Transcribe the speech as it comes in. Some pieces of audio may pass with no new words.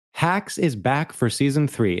Hacks is back for season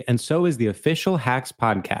 3, and so is the official Hacks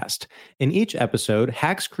podcast. In each episode,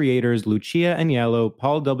 Hacks creators Lucia Agnello,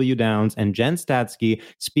 Paul W. Downs, and Jen Statsky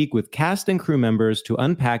speak with cast and crew members to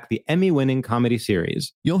unpack the Emmy-winning comedy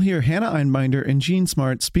series. You'll hear Hannah Einbinder and Gene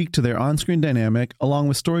Smart speak to their on-screen dynamic, along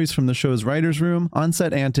with stories from the show's writer's room,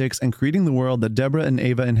 on-set antics, and creating the world that Deborah and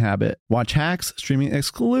Ava inhabit. Watch Hacks, streaming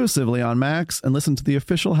exclusively on Max, and listen to the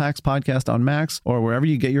official Hacks podcast on Max or wherever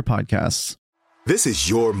you get your podcasts. This is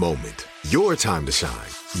your moment, your time to shine,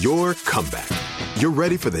 your comeback. You're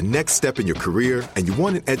ready for the next step in your career, and you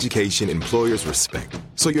want an education employers respect.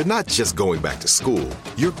 So you're not just going back to school,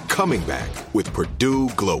 you're coming back with Purdue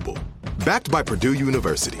Global. Backed by Purdue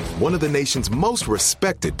University, one of the nation's most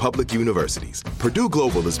respected public universities, Purdue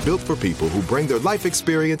Global is built for people who bring their life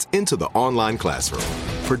experience into the online classroom.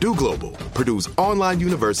 Purdue Global, Purdue's online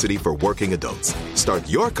university for working adults. Start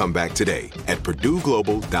your comeback today at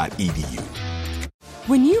purdueglobal.edu.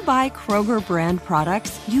 When you buy Kroger brand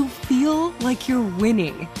products, you feel like you're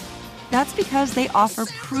winning. That's because they offer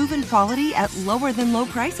proven quality at lower than low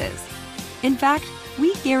prices. In fact,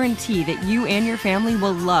 we guarantee that you and your family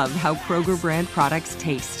will love how Kroger brand products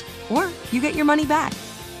taste, or you get your money back.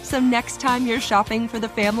 So next time you're shopping for the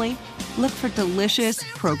family, look for delicious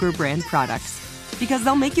Kroger brand products, because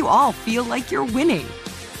they'll make you all feel like you're winning.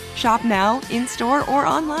 Shop now, in-store, or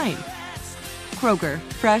online. Kroger,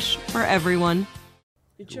 fresh for everyone.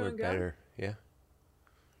 You chewing gum? Better, yeah.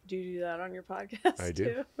 Do you do that on your podcast? I do.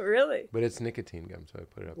 Too? Really? But it's nicotine gum, so I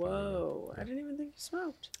put it up. Whoa! I didn't even think you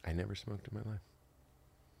smoked. I never smoked in my life.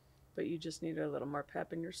 But you just need a little more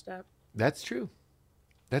pep in your step. That's true.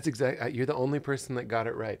 That's exactly. You're the only person that got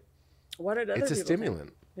it right. What did other It's a people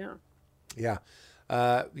stimulant. think? Yeah.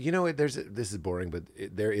 Yeah. You know, this is boring, but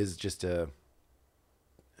there is just I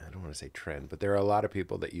don't want to say trend, but there are a lot of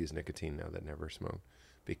people that use nicotine now that never smoke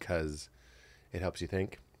because it helps you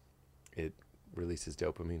think. It releases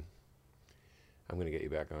dopamine. I'm going to get you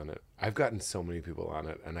back on it. I've gotten so many people on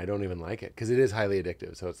it, and I don't even like it because it is highly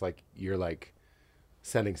addictive. So it's like you're like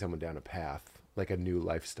sending someone down a path, like a new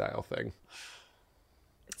lifestyle thing.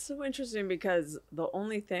 It's so interesting because the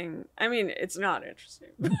only thing, I mean, it's not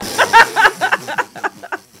interesting.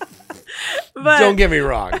 But Don't get me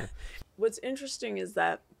wrong. What's interesting is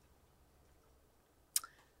that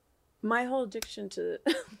my whole addiction to...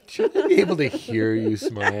 Should I be able to hear you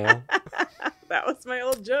smile? That was my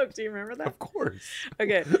old joke. Do you remember that? Of course.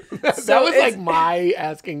 Okay. That was like my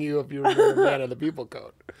asking you if you were a man of the people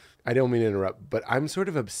code. I don't mean to interrupt, but I'm sort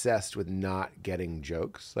of obsessed with not getting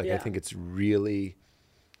jokes. Like, I think it's really...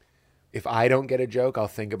 If I don't get a joke, I'll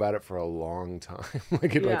think about it for a long time.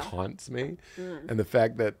 Like, it like haunts me. And the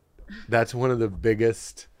fact that that's one of the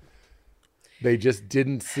biggest... They just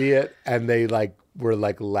didn't see it, and they like were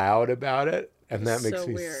like loud about it, and that makes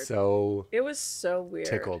me weird. so... It was so weird.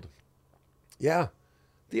 Tickled. Yeah.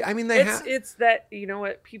 It's that, you know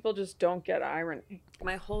what, people just don't get irony.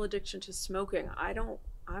 My whole addiction to smoking,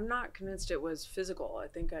 I'm not convinced it was physical. I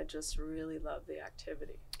think I just really love the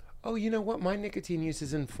activity. Oh, you know what? My nicotine use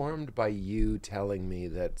is informed by you telling me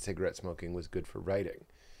that cigarette smoking was good for writing.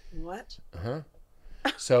 What? Uh-huh.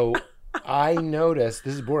 So I noticed,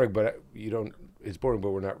 this is boring, but it's boring,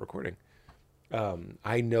 but we're not recording.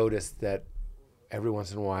 I noticed that every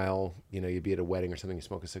once in a while, you know, you'd be at a wedding or something, you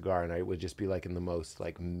smoke a cigar, and I would just be like in the most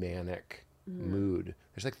like manic mood.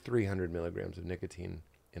 There's like 300 milligrams of nicotine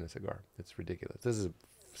in a cigar. It's ridiculous. This is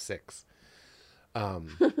 6,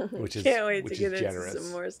 which is Can't wait to get generous. into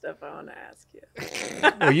some more stuff I want to ask you.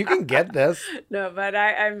 Well, you can get this. No, but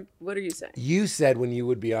I'm. What are you saying? You said when you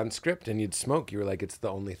would be on script and you'd smoke, you were like, it's the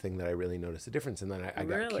only thing that I really noticed a difference. And then I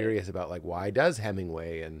got Really? curious about like, why does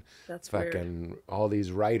Hemingway and That's fucking all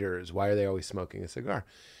these writers, why are they always smoking a cigar?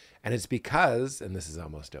 And it's because, and this is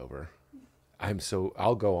almost over,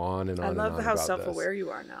 I'll go on and on I and love on how about self-aware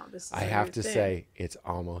you are now. This is I a have new to thing. say, it's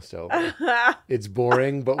almost over. It's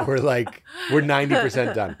boring, but we're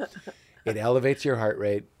 90% done. It elevates your heart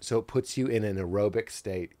rate, so it puts you in an aerobic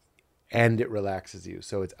state, and it relaxes you.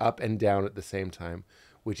 So it's up and down at the same time,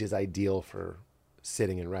 which is ideal for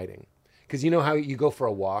sitting and writing. Because you know how you go for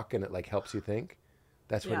a walk and it like helps you think?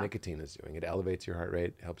 That's what nicotine is doing. It elevates your heart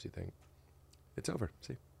rate, helps you think. It's over.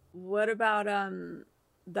 See? What about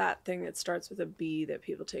that thing that starts with a B that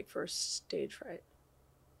people take for stage fright?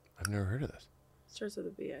 I've never heard of this. Starts with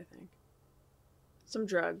a B, I think. Some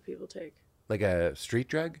drug people take. Like a street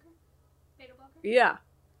drug? Yeah.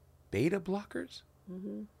 Beta blockers?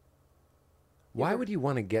 Mm-hmm. Why would you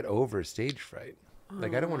want to get over stage fright?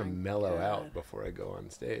 Like, I don't want to my mellow God. out before I go on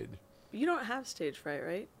stage. You don't have stage fright,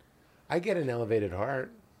 right? I get an elevated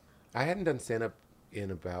heart. I hadn't done stand-up in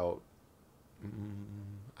about,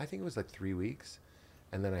 I think it was like 3 weeks.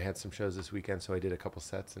 And then I had some shows this weekend, so I did a couple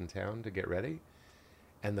sets in town to get ready.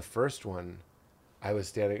 And the first one, I was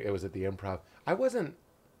standing, it was at the Improv. I wasn't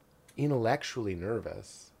intellectually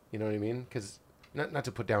nervous, you know what I mean? Because not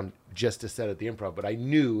to put down just a set at the Improv, but I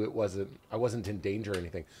knew I wasn't in danger or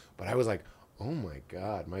anything. But I was like, oh my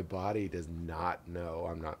God, my body does not know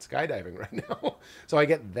I'm not skydiving right now. So I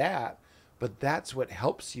get that, but that's what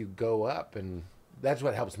helps you go up, and that's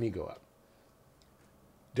what helps me go up.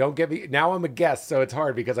 Don't get me, now I'm a guest, so it's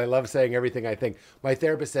hard because I love saying everything I think. My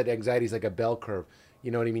therapist said anxiety is like a bell curve.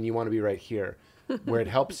 You know what I mean? You want to be right here where it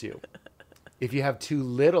helps you. If you have too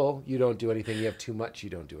little, you don't do anything. You have too much, you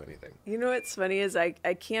don't do anything. You know what's funny is I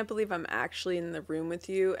can't believe I'm actually in the room with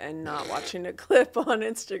you and not watching a clip on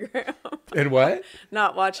Instagram. And what?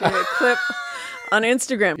 Not watching a clip on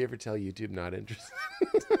Instagram. You ever tell YouTube not interested?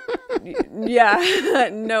 Yeah.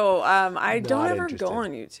 No, I don't ever interested. go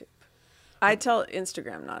on YouTube. I tell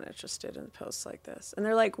Instagram not interested in posts like this. And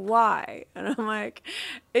they're like, why? And I'm like,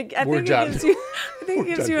 I think it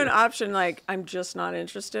gives you an option, like, I'm just not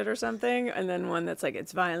interested or something. And then one that's like,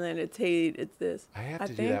 it's violent, it's hate, it's this. I have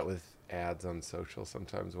to do that with ads on social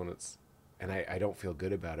sometimes when it's, and I don't feel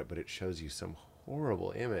good about it, but it shows you some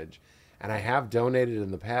horrible image. And I have donated in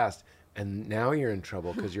the past, and now you're in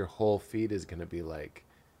trouble because your whole feed is going to be like,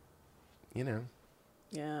 you know.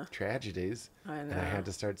 Yeah. Tragedies. I know. And I had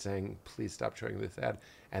to start saying, please stop showing this ad.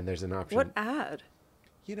 And there's an option. What ad?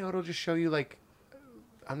 You know, it'll just show you, like,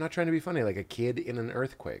 I'm not trying to be funny, like a kid in an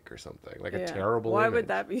earthquake or something, like a terrible Why image. would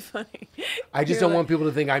that be funny? I just don't want people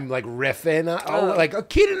to think I'm like riffing. Like a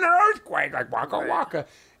kid in an earthquake, like waka waka.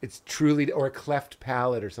 It's truly, or a cleft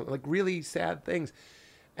palate or something, like really sad things.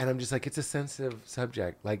 And I'm just like, it's a sensitive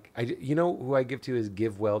subject. Like, you know who I give to is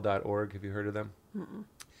givewell.org. Have you heard of them? Mm-mm.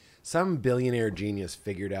 Some billionaire genius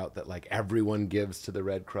figured out that like everyone gives to the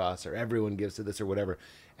Red Cross or everyone gives to this or whatever.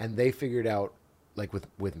 And they figured out, like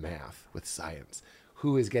with math, with science,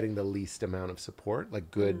 who is getting the least amount of support,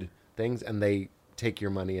 like good things. And they take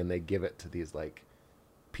your money and they give it to these like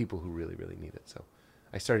people who really, really need it. So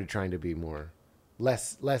I started trying to be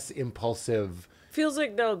less impulsive. Feels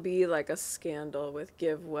like there'll be like a scandal with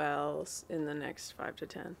GiveWell in the next 5 to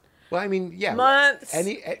 10. Well, I mean, yeah. Months.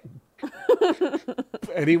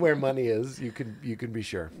 Anywhere money is, you can be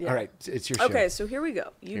sure. Yeah. All right, it's your show. Okay, so here we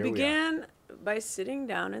go. You began by sitting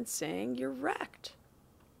down and saying you're wrecked.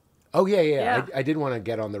 Oh, yeah. I did want to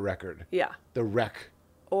get on the record. Yeah. The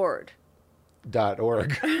rec.org.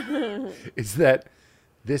 Is that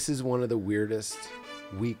this is one of the weirdest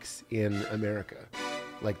weeks in America.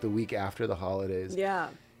 Like the week after the holidays. Yeah.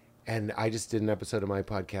 And I just did an episode of my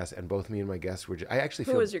podcast, and both me and my guests were...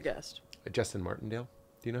 Who was your guest? Justin Martindale.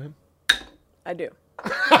 Do you know him? I do.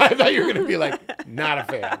 I thought you were going to be like, not a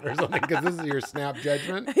fan or something, because this is your snap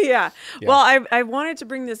judgment. Yeah. Well, I wanted to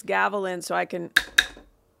bring this gavel in so I can...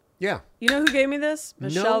 Yeah. You know who gave me this?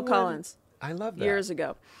 Michelle Collins. I love that. Years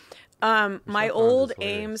ago. My old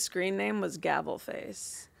AIM screen name was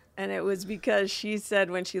Gavelface. And it was because she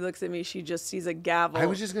said when she looks at me, she just sees a gavel. I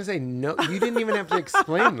was just going to say, no, you didn't even have to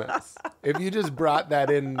explain this. If you just brought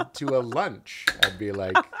that into a lunch, I'd be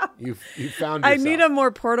like, you found yourself. I need a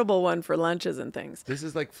more portable one for lunches and things. This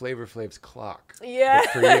is like Flavor Flav's clock.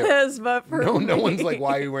 Yes, but for me. No one's like,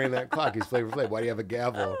 why are you wearing that clock? He's Flavor Flav. Why do you have a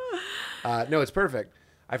gavel? No, it's perfect.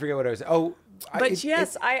 I forget what I was saying. Oh, but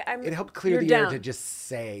it helped clear the air to just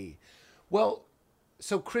say, well,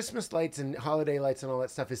 so Christmas lights and holiday lights and all that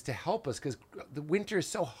stuff is to help us because the winter is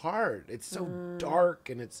so hard. It's so dark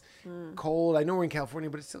and it's cold. I know we're in California,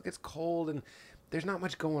 but it still gets cold and there's not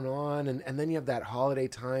much going on. And then you have that holiday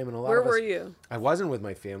time and a lot of us. Where were you? I wasn't with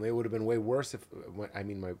my family. It would have been way worse if,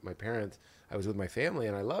 my parents, I was with my family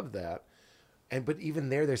and I loved that. But even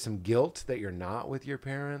there's some guilt that you're not with your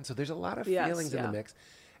parents. So there's a lot of feelings in the mix.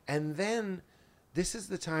 And then this is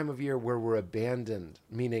the time of year where we're abandoned,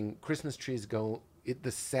 meaning Christmas trees go...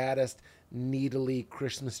 the saddest, needly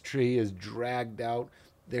Christmas tree is dragged out.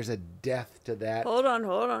 There's a death to that. Hold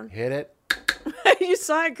on. Hit it. You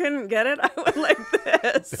saw I couldn't get it? I went like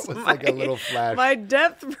this. That was like a little flash. My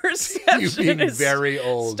depth perception is very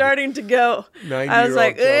old. Starting to go. I was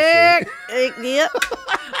like,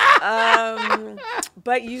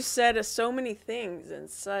 but you said so many things in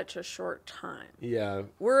such a short time. Yeah.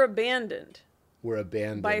 We're abandoned. We're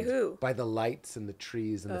abandoned. By who? By the lights and the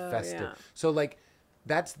trees and the festive. Yeah. So like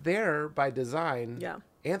that's there by design. Yeah.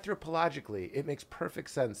 Anthropologically, it makes perfect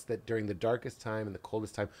sense that during the darkest time and the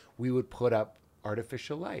coldest time, we would put up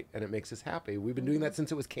artificial light and it makes us happy. We've been doing that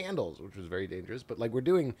since it was candles, which was very dangerous, but like we're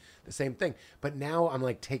doing the same thing. But now I'm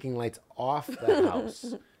like taking lights off the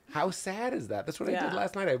house How sad is that? That's what I did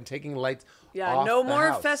last night. I'm taking lights off no the more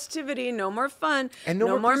house. festivity, no more fun, and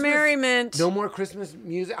no more merriment. No more Christmas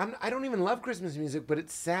music. I don't even love Christmas music, but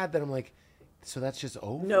it's sad that I'm like, so that's just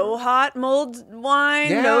over. No hot mulled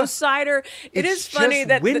wine, no cider. It is funny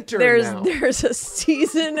that there's a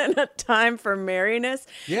season and a time for merriness.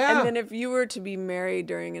 Yeah. And then if you were to be married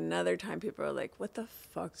during another time, people are like, what the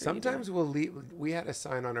fuck are Sometimes you we'll leave. We had a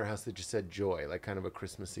sign on our house that just said joy, like kind of a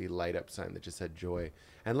Christmassy light up sign that just said joy.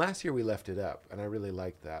 And last year we left it up, and I really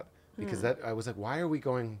liked that because I was like, why are we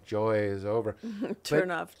going joy is over?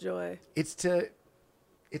 Turn off joy. It's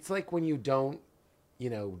like when you don't,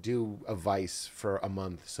 do a vice for a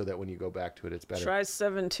month so that when you go back to it, it's better. Try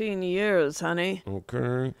 17 years, honey.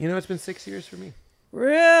 Okay. It's been 6 years for me.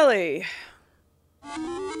 Really?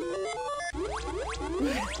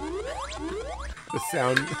 The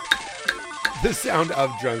sound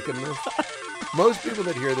of drunkenness. Most people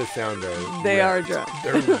that hear the sound are drunk.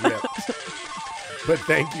 They're ripped. But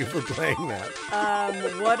thank you for playing that.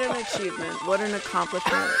 What an achievement. What an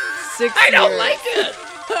accomplishment. 6 years. I don't like it.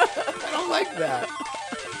 I don't like that.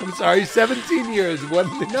 I'm sorry, 17 years. What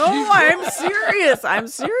an achievement. No, I'm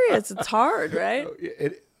serious. It's hard, right?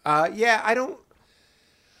 I don't.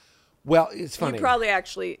 Well, it's funny. You probably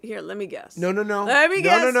actually, here, let me guess. No. Let me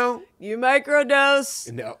guess. No. You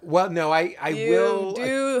microdose. No. Well, no, I will. You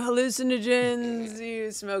do hallucinogens. You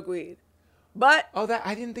smoke weed. But. Oh,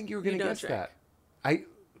 I didn't think you were going to guess that.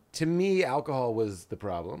 To me, alcohol was the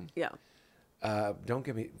problem. Yeah.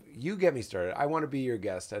 You get me started. I want to be your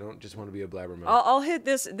guest. I don't just want to be a blabbermouth. I'll hit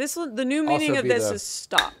this. The new meaning of this is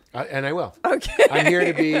stop. And I will. Okay. I'm here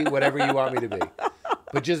to be whatever you want me to be.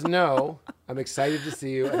 But just know, I'm excited to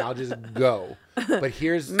see you, and I'll just go. But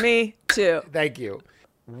here's... Me too. Thank you.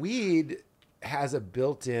 Weed has a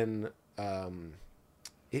built-in...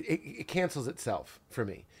 It cancels itself for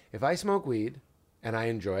me. If I smoke weed, and I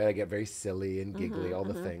enjoy it, I get very silly and giggly, all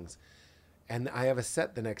the things. And I have a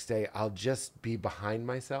set the next day, I'll just be behind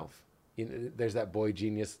myself. There's that Boy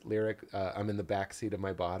Genius lyric, I'm in the backseat of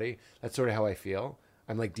my body. That's sort of how I feel.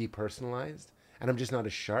 I'm like depersonalized, and I'm just not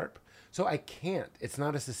as sharp. So I can't. It's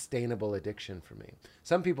not a sustainable addiction for me.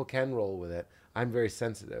 Some people can roll with it. I'm very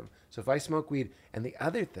sensitive. So if I smoke weed, and the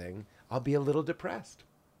other thing, I'll be a little depressed.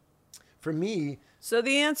 For me... So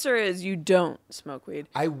the answer is you don't smoke weed.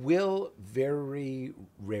 I will very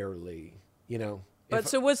rarely, But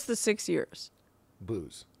so what's the 6 years?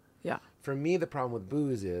 Booze. Yeah. For me, the problem with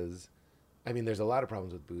booze is, there's a lot of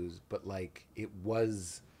problems with booze, but it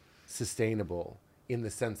was sustainable in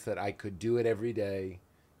the sense that I could do it every day.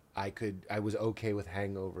 I was okay with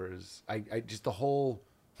hangovers. I just the whole,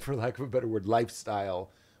 for lack of a better word,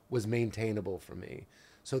 lifestyle was maintainable for me.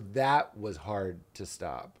 So that was hard to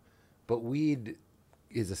stop. But weed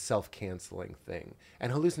is a self-canceling thing.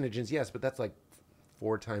 And hallucinogens, yes, but that's like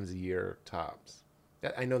 4 times a year tops.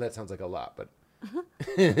 I know that sounds like a lot, but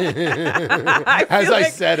I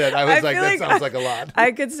said it, I was like, that sounds like a lot.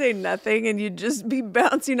 I could say nothing and you'd just be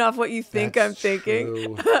bouncing off what you think I'm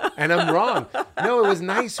thinking. And I'm wrong. No, it was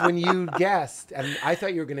nice when you guessed. And I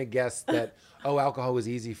thought you were going to guess that, alcohol was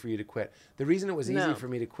easy for you to quit. The reason it was easy for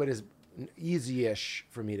me to quit is easy-ish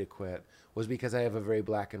for me to quit was because I have a very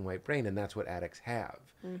black and white brain, and that's what addicts have.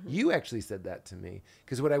 Mm-hmm. You actually said that to me,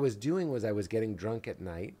 because what I was doing was I was getting drunk at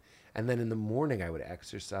night, and then in the morning I would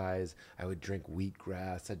exercise, I would drink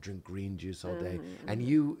wheatgrass, I'd drink green juice all day. Mm-hmm. And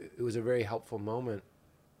it was a very helpful moment.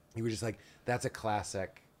 You were just like, that's a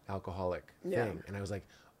classic alcoholic thing. And I was like,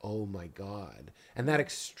 oh my God. And that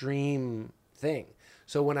extreme thing.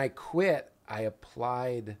 So when I quit, I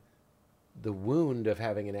applied the wound of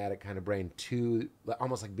having an addict kind of brain to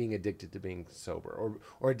almost like being addicted to being sober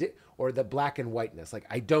or the black and whiteness. Like,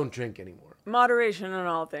 I don't drink anymore. Moderation in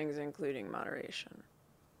all things, including moderation.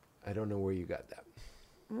 I don't know where you got that.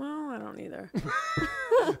 Well, I don't either.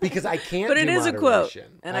 Because I can't but it do is moderation. A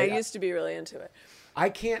quote, and I used to be really into it. I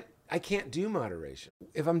can't do moderation.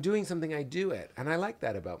 If I'm doing something, I do it. And I like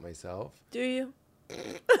that about myself. Do you?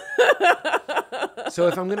 So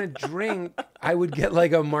if I'm going to drink, I would get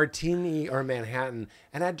like a martini or a Manhattan,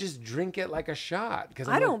 and I'd just drink it like a shot. Because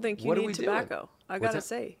I don't think you need tobacco. I got to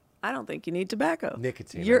say, I don't think you need tobacco.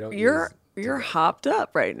 Nicotine. You're hopped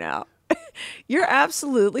up right now. You're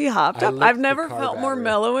absolutely hopped up. I've never felt more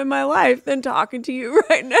mellow in my life than talking to you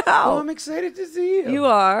right now. Oh, I'm excited to see you. You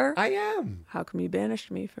are. I am. How come you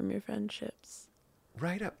banished me from your friendships?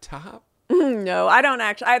 Right up top. No, I don't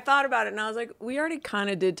actually. I thought about it and I was like, we already kind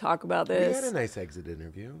of did talk about this. We had a nice exit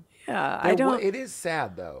interview. Yeah, I don't. It is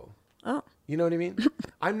sad though. Oh. You know what I mean?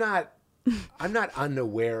 I'm not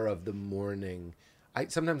unaware of the morning.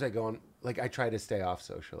 Sometimes I go on, like I try to stay off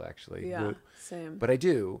social actually. Yeah, same. But I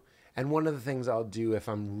do. And one of the things I'll do if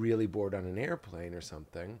I'm really bored on an airplane or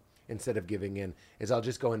something, instead of giving in, is I'll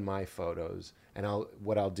just go in my photos. And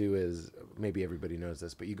what I'll do is, maybe everybody knows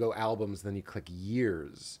this, but you go albums, then you click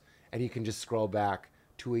years. And you can just scroll back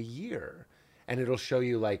to a year. And it'll show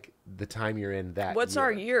you like the time you're in that What's year.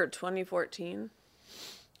 our year, 2014?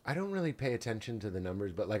 I don't really pay attention to the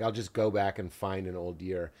numbers, but like I'll just go back and find an old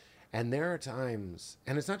year. And there are times,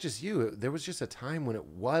 and it's not just you, there was just a time when it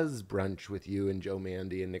was brunch with you and Joe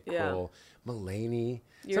Mandy and Nick Kroll, Mulaney.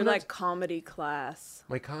 You're like comedy class.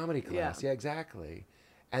 My comedy class, yeah, exactly.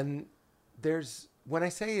 And when I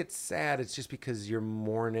say it's sad, it's just because you're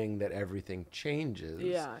mourning that everything changes.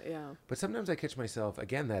 Yeah. But sometimes I catch myself,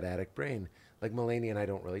 again, that addict brain. Like Mulaney and I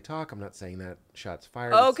don't really talk. I'm not saying that, shots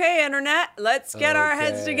fired. Okay, internet, let's get our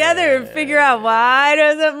heads together and figure out why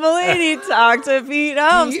doesn't Mulaney talk to Pete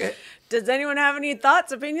Holmes? Does anyone have any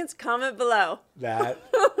thoughts, opinions? Comment below.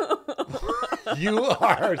 You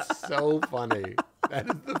are so funny. That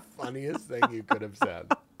is the funniest thing you could have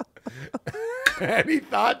said. Any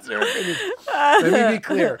thoughts or opinions? Let me be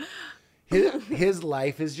clear. His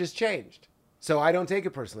life has just changed. So I don't take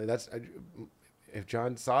it personally. If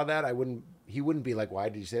John saw that, he wouldn't be like, why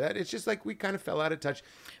did you say that? It's just like we kind of fell out of touch.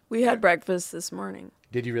 We had breakfast this morning.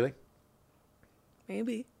 Did you really?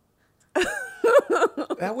 Maybe.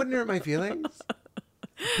 That wouldn't hurt my feelings.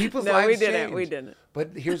 People's No, lives we didn't. change. We didn't. But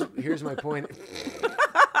here's my point.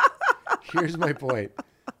 Here's my point.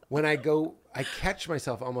 When I catch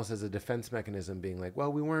myself almost as a defense mechanism being like,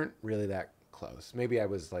 well, we weren't really that close. Maybe I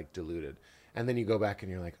was like deluded. And then you go back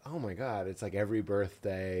and you're like, oh my God, it's like every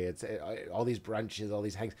birthday. It's all these brunches, all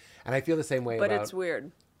these hangs. And I feel the same way about But it's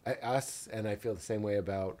weird. Us, and I feel the same way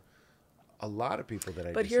about a lot of people that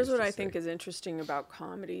I But just here's used what to I say. think is interesting about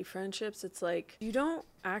comedy friendships. It's like you don't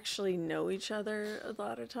actually know each other a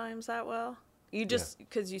lot of times that well. You just,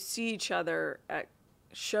 because you see each other at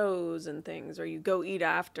shows and things, or you go eat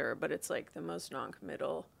after, but it's like the most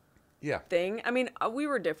non-committal thing. I mean, we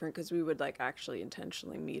were different because we would like actually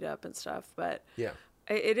intentionally meet up and stuff, but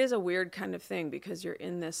it is a weird kind of thing because you're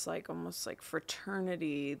in this like almost like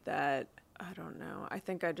fraternity that, I don't know. I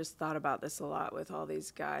think I just thought about this a lot with all these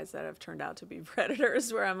guys that have turned out to be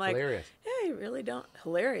predators where I'm like, Hilarious. yeah, you really don't.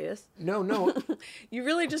 Hilarious. No. You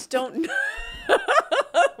really just don't know.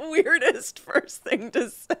 Weirdest first thing to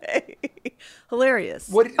say. Hilarious.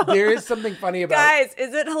 There is something funny about Guys,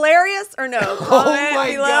 is it hilarious or no? Oh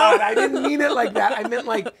my below. God, I didn't mean it like that. I meant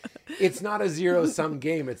like it's not a zero-sum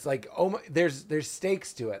game. It's like, oh my, there's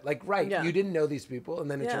stakes to it. Like, you didn't know these people, and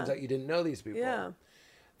then it turns out you didn't know these people. Yeah.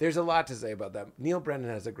 There's a lot to say about that. Neil Brennan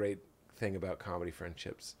has a great thing about comedy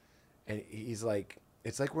friendships. And he's like,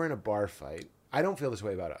 it's like we're in a bar fight. I don't feel this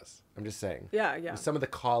way about us. I'm just saying. Yeah. Some of the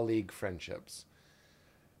colleague friendships.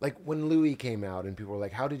 Like when Louis came out and people were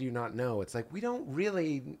like, how did you not know? It's like, we don't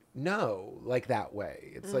really know like that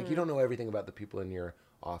way. It's like you don't know everything about the people in your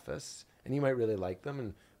office. And you might really like them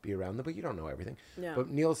and be around them, but you don't know everything. Yeah. But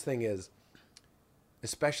Neil's thing is,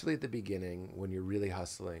 especially at the beginning when you're really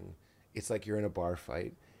hustling, it's like you're in a bar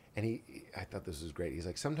fight. And I thought this was great. He's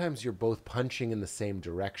like, sometimes you're both punching in the same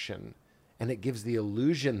direction, and it gives the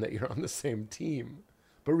illusion that you're on the same team.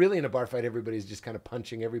 But really, in a bar fight, everybody's just kind of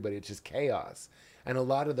punching everybody. It's just chaos. And a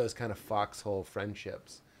lot of those kind of foxhole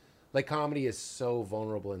friendships, like comedy is so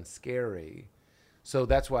vulnerable and scary. So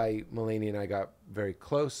that's why Mulaney and I got very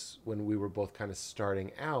close when we were both kind of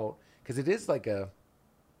starting out, because it is like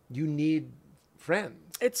you need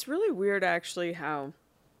friends. It's really weird, actually, how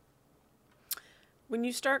when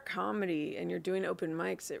you start comedy and you're doing open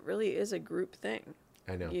mics, it really is a group thing.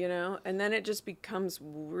 I know. You know? And then it just becomes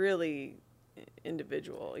really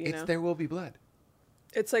individual, you know? There will be blood.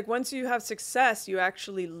 It's like once you have success, you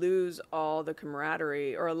actually lose all the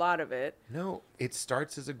camaraderie, or a lot of it. No, it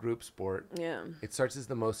starts as a group sport. Yeah. It starts as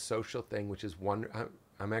the most social thing, which is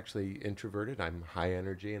I'm actually introverted. I'm high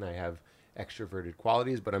energy and I have extroverted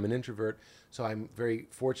qualities, but I'm an introvert. So I'm very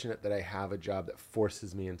fortunate that I have a job that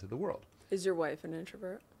forces me into the world. Is your wife an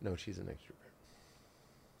introvert? No, she's an extrovert.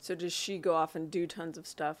 So does she go off and do tons of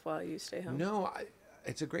stuff while you stay home? No,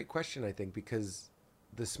 it's a great question, I think, because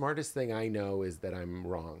the smartest thing I know is that I'm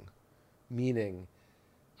wrong. Meaning,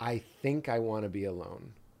 I think I want to be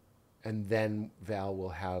alone. And then Val will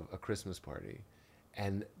have a Christmas party.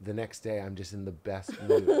 And the next day, I'm just in the best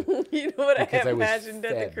mood. You know what because I imagined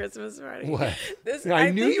at the Christmas party? What? I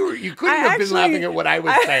I knew you couldn't have been laughing at what I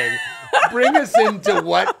was saying. Bring us into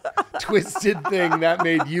what twisted thing that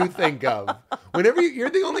made you think of. Whenever you're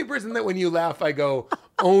the only person that when you laugh, I go,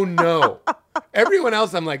 oh no. Everyone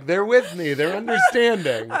else, I'm like, they're with me. They're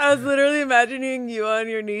understanding. I was literally imagining you on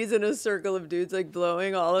your knees in a circle of dudes, like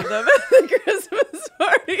blowing all of them at the Christmas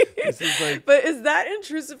party. But is that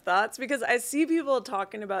intrusive thoughts? Because I see people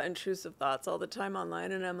talking about intrusive thoughts all the time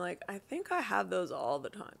online, and I'm like, I think I have those all the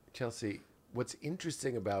time. Chelsea, what's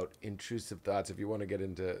interesting about intrusive thoughts, if you want to get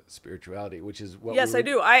into spirituality, which is what I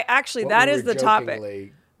do. I actually, that is the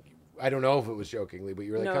topic. I don't know if it was jokingly, but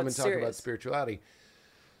you were like, come and talk about spirituality.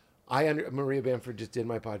 Maria Bamford just did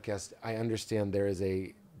my podcast. I understand there is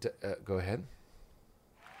a... go ahead.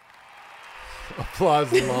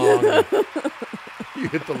 Applause long. You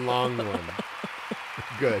hit the long one.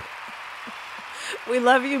 Good. We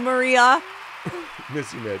love you, Maria.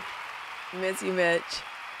 Miss you, Mitch. Miss you, Mitch.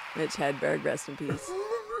 Mitch Hedberg, rest in peace.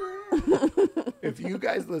 If you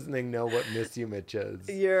guys listening know what Miss You Mitch is,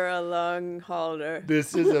 you're a long hauler.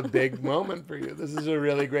 This is a big moment for you. This is a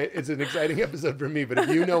really great, it's an exciting episode for me, but if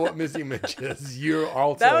you know what Miss You Mitch is, you're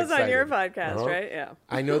also That was excited. on your podcast, right? Yeah.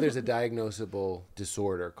 I know there's a diagnosable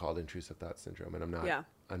disorder called intrusive thought syndrome, and I'm not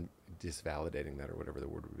I'm disvalidating that or whatever the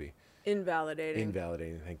word would be. Invalidating.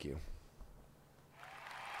 Invalidating, thank you.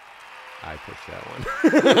 I pushed that one.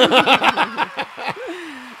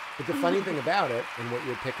 But the funny thing about it, and what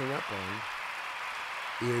you're picking up on,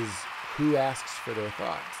 is who asks for their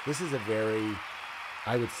thoughts. This is a very,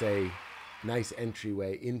 I would say, nice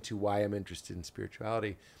entryway into why I'm interested in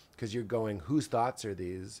spirituality, because you're going, whose thoughts are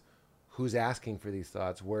these? Who's asking for these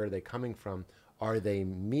thoughts? Where are they coming from? Are they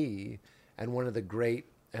me? And one of the great,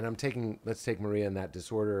 and let's take Maria and that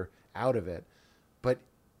disorder out of it, but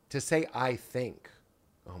to say, I think,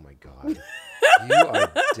 oh my God, you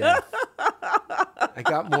are deaf. I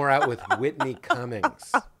got more out with Whitney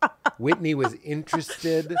Cummings. Whitney was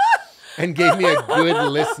interested and gave me a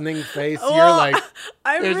good listening face. Well, you're like,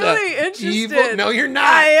 I'm really interested. Evil. No, you're not.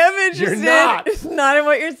 I am interested. You're not. Not in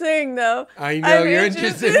what you're saying, though. I know you're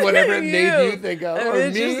interested in whatever it made you think of, or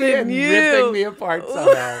me and ripping me apart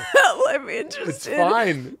somehow. I'm interested. It's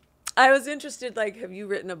fine. I was interested. Like, have you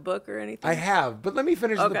written a book or anything? I have, but let me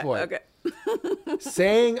finish the point. Okay.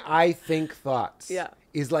 Saying I think thoughts yeah.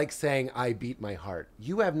 is like saying I beat my heart.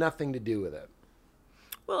 You have nothing to do with it.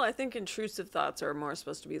 Well, I think intrusive thoughts are more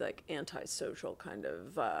supposed to be like antisocial kind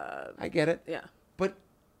of... I get it. Yeah. But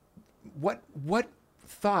what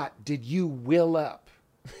thought did you will up?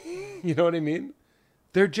 You know what I mean?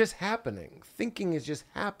 They're just happening. Thinking is just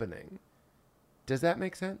happening. Does that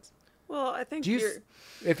make sense? Well, I think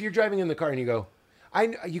if you're driving in the car and you go,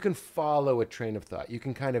 you can follow a train of thought. You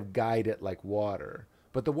can kind of guide it like water,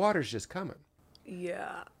 but the water's just coming.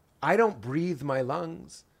 Yeah. I don't breathe my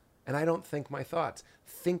lungs, and I don't think my thoughts.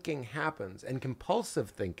 Thinking happens, and compulsive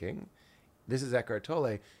thinking, this is Eckhart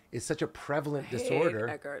Tolle, is such a prevalent disorder.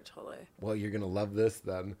 Eckhart Tolle. Well, you're going to love this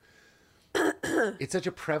then. It's such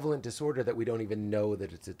a prevalent disorder that we don't even know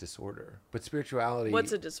that it's a disorder. But spirituality...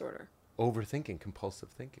 What's a disorder? Overthinking, compulsive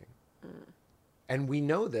thinking. Mm. And we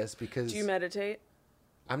know this because... Do you meditate?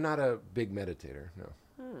 I'm not a big meditator, no.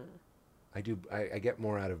 I get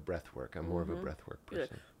more out of breath work. I'm more of a breath work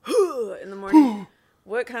person. Like, in the morning.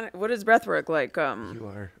 What is breath work like? You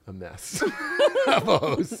are a mess of a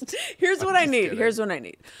host. Here's what I need. Here's what I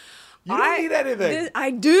need. You don't need anything.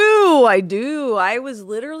 I do. I was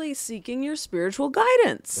literally seeking your spiritual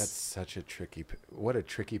guidance. That's such a tricky, what a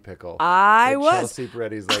tricky pickle. Chelsea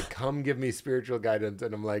Peretti's like, come give me spiritual guidance.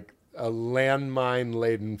 And I'm like, a landmine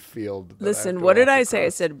laden field. Listen, what did I say? I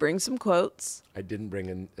said, bring some quotes. I didn't bring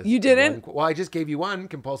in. You didn't? Well, I just gave you one.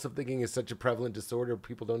 Compulsive thinking is such a prevalent disorder.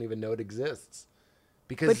 People don't even know it exists.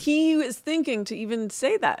 But he is thinking to even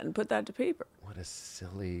say that and put that to paper. What a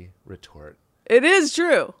silly retort. It is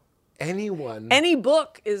true. Any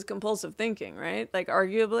book is compulsive thinking, right? Like,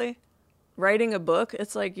 arguably, writing a book,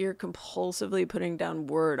 it's like you're compulsively putting down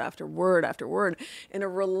word after word after word in a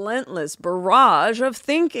relentless barrage of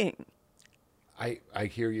thinking. I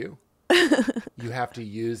hear you. You have to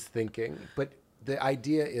use thinking. But the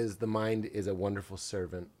idea is the mind is a wonderful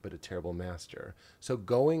servant, but a terrible master. So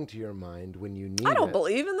going to your mind when you need it. I don't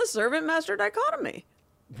believe in the servant-master dichotomy.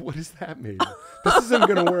 What does that mean? This isn't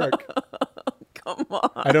going to work. Come on.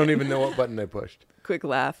 I don't even know what button I pushed. Quick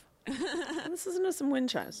laugh. This isn't some wind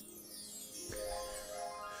chimes.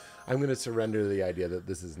 I'm going to surrender to the idea that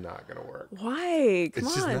this is not going to work. Why? Come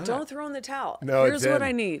on. Don't throw in the towel. No, Here's what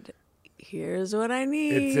I need.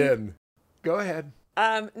 It's in. Go ahead.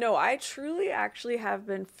 No, I truly actually have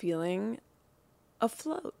been feeling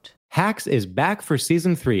afloat. Hacks is back for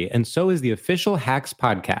season 3, and so is the official Hacks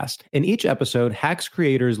podcast. In each episode, Hacks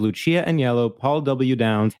creators Lucia Agnello, Paul W.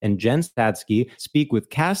 Downs, and Jen Statsky speak with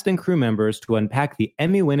cast and crew members to unpack the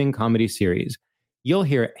Emmy-winning comedy series. You'll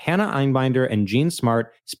hear Hannah Einbinder and Jean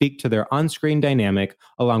Smart speak to their on-screen dynamic,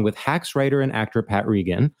 along with Hacks writer and actor Pat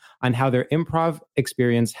Regan, on how their improv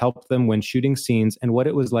experience helped them when shooting scenes and what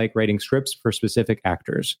it was like writing scripts for specific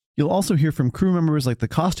actors. You'll also hear from crew members like the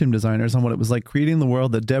costume designers on what it was like creating the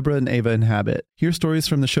world that Deborah and Ava inhabit. Hear stories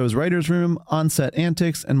from the show's writer's room, on-set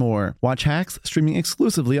antics, and more. Watch Hacks streaming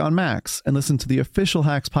exclusively on Max, and listen to the official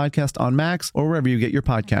Hacks podcast on Max or wherever you get your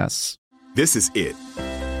podcasts. This is it.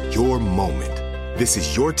 Your moment. This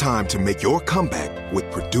is your time to make your comeback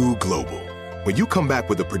with Purdue Global. When you come back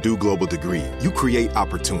with a Purdue Global degree, you create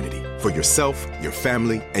opportunity for yourself, your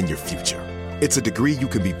family, and your future. It's a degree you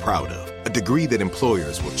can be proud of, a degree that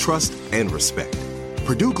employers will trust and respect.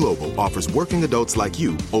 Purdue Global offers working adults like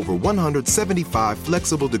you over 175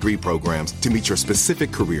 flexible degree programs to meet your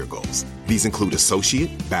specific career goals. These include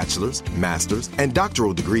associate, bachelor's, master's, and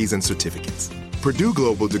doctoral degrees and certificates. Purdue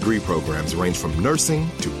Global degree programs range from nursing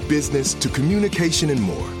to business to communication and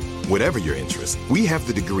more. Whatever your interest, we have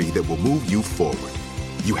the degree that will move you forward.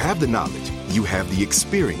 You have the knowledge, you have the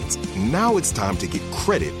experience. Now it's time to get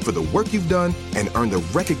credit for the work you've done and earn the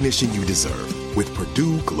recognition you deserve with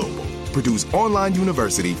Purdue Global, Purdue's online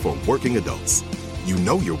university for working adults. You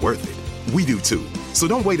know you're worth it. We do too. So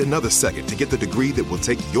don't wait another second to get the degree that will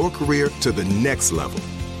take your career to the next level.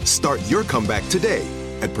 Start your comeback today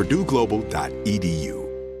at purdueglobal.edu.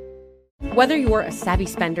 Whether you're a savvy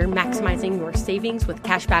spender maximizing your savings with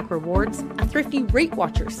cashback rewards, a thrifty rate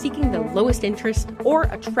watcher seeking the lowest interest, or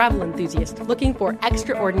a travel enthusiast looking for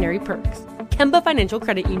extraordinary perks, Kemba Financial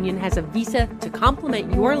Credit Union has a visa to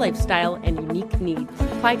complement your lifestyle and unique needs.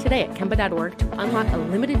 Apply today at Kemba.org to unlock a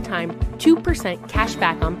limited time 2% cash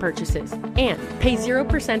back on purchases and pay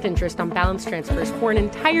 0% interest on balance transfers for an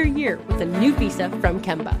entire year with a new visa from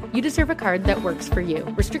Kemba. You deserve a card that works for you.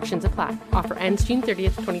 Restrictions apply. Offer ends June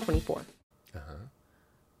 30th, 2024.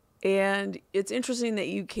 And it's interesting that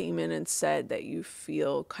you came in and said that you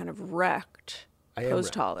feel kind of wrecked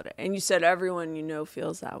post-holiday. And you said everyone you know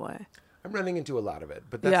feels that way. I'm running into a lot of it,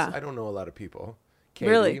 but that's I don't know a lot of people.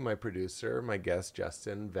 Katie, really? My producer, my guest,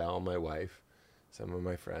 Justin, Val, my wife, some of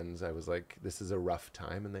my friends. I was like, this is a rough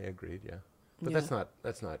time, and they agreed, But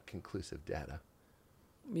that's not conclusive data.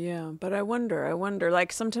 Yeah, but I wonder,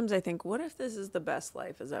 like sometimes I think, what if this is the best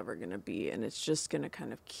life is ever going to be, and it's just going to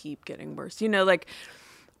kind of keep getting worse? You know, like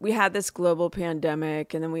we had this global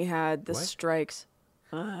pandemic, and then we had the strikes.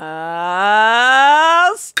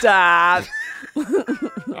 Stop.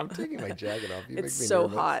 I'm taking my jacket off. It's so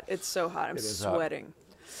hot. It's so hot. I'm sweating.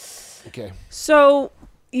 Hot. Okay. So,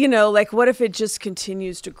 you know, like what if it just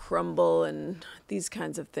continues to crumble and these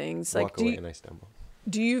kinds of things? Walk away and I stumble.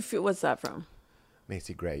 Do you feel, what's that from?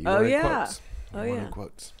 Macy Gray. You quotes.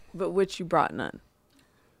 Quotes. But which you brought none.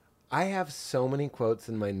 I have so many quotes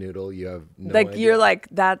in my noodle. You have no idea. You're like,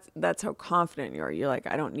 that's how confident you are. You're like,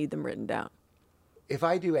 I don't need them written down. If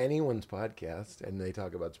I do anyone's podcast and they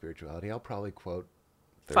talk about spirituality, I'll probably quote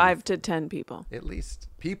 5 to 10 people. At least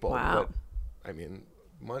people. Wow. But, I mean,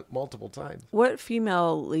 multiple times. What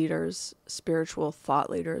female leaders, spiritual thought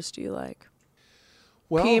leaders do you like?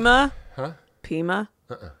 Well, Pima? Huh? Pima?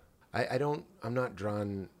 I'm not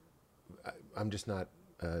drawn, I'm just not,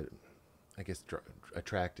 I guess,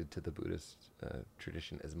 attracted to the Buddhist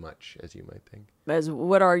tradition as much as you might think.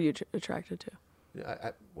 What are you attracted to?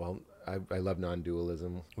 I love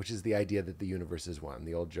non-dualism, which is the idea that the universe is one.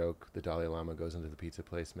 The old joke, the Dalai Lama goes into the pizza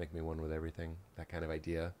place, make me one with everything. That kind of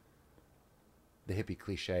idea. The hippie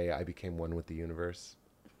cliche, I became one with the universe.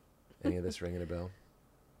 Any of this ringing a bell?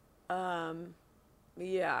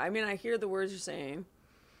 Yeah, I mean, I hear the words you're saying,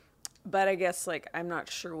 but I guess, like, I'm not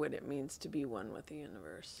sure what it means to be one with the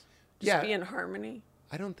universe. Just be in harmony?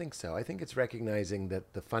 I don't think so. I think it's recognizing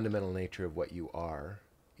that the fundamental nature of what you are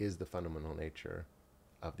is the fundamental nature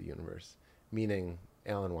of the universe. Meaning,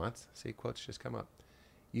 Alan Watts, see, quotes just come up.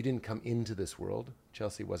 You didn't come into this world.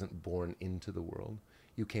 Chelsea wasn't born into the world.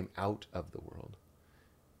 You came out of the world.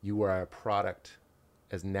 You were a product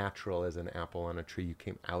as natural as an apple on a tree. You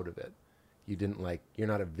came out of it. You didn't you're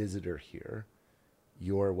not a visitor here.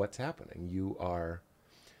 You're what's happening. You are,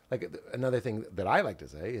 another thing that I like to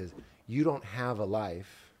say is, you don't have a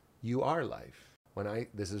life. You are life.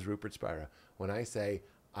 This is Rupert Spira. When I say,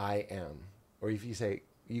 I am, or if you say,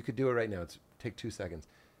 you could do it right now. Take 2 seconds.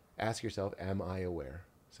 Ask yourself, am I aware?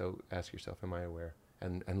 So ask yourself, am I aware?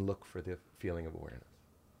 And look for the feeling of awareness,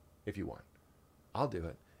 if you want. I'll do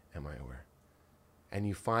it. Am I aware? And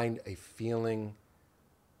you find a feeling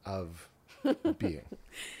of being.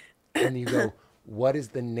 And you go, what is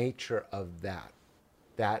the nature of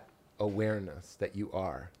that awareness that you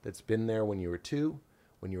are, that's been there when you were 2,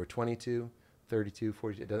 when you were 22, 32,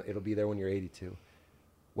 42, it'll be there when you're 82.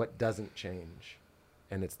 What doesn't change?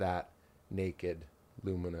 And it's that naked,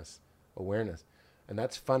 luminous awareness. And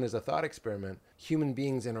that's fun as a thought experiment. Human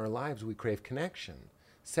beings in our lives, we crave connection.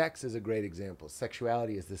 Sex is a great example.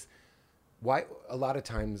 Sexuality is this. Why a lot of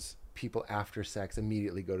times people after sex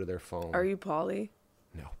immediately go to their phone. Are you poly?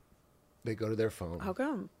 No. They go to their phone. How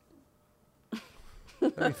come?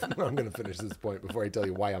 I'm going to finish this point before I tell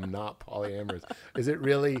you why I'm not polyamorous.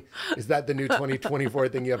 Is that the new 2024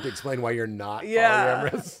 thing you have to explain why you're not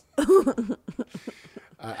polyamorous?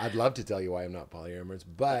 I'd love to tell you why I'm not polyamorous,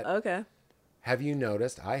 but okay. Have you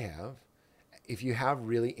noticed, I have, if you have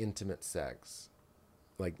really intimate sex,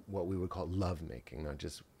 like what we would call lovemaking, not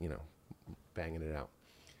just, banging it out,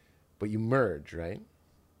 but you merge, right?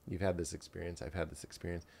 You've had this experience. I've had this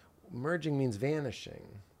experience. Merging means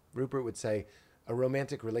vanishing. Rupert would say a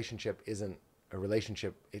romantic relationship isn't a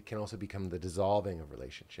relationship. It can also become the dissolving of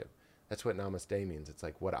relationship. That's what namaste means. It's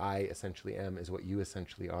like what I essentially am is what you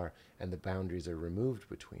essentially are, and the boundaries are removed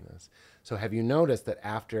between us. So have you noticed that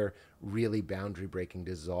after really boundary breaking,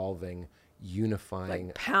 dissolving, unifying,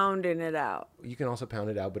 like pounding it out? You can also pound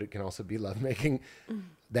it out, but it can also be lovemaking.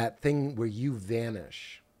 That thing where you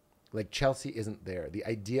vanish, like Chelsea isn't there. The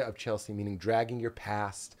idea of Chelsea, meaning dragging your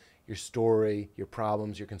past, your story, your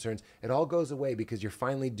problems, your concerns, it all goes away because you're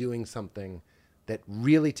finally doing something that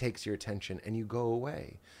really takes your attention and you go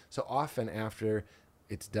away. So often after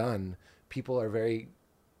it's done, people are very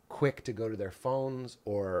quick to go to their phones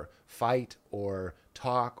or fight or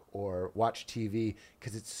talk or watch TV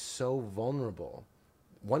because it's so vulnerable.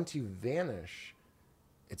 Once you vanish,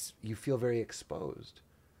 you feel very exposed.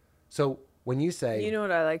 So when you say... You know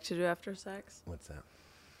what I like to do after sex? What's that?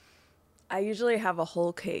 I usually have a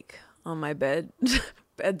whole cake on my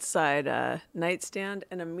bedside nightstand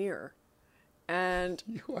and a mirror. And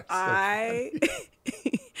I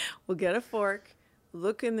will get a fork,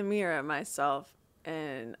 look in the mirror at myself,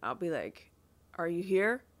 and I'll be like, "Are you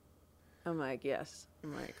here?" I'm like, "Yes."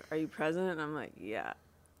 I'm like, "Are you present?" And I'm like, "Yeah."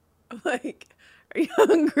 I'm like, "Are you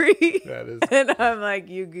hungry?" And I'm like,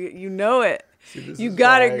 "You know it. See, you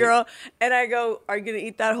got it, girl." And I go, "Are you gonna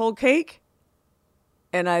eat that whole cake?"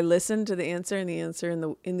 And I listen to the answer, and the answer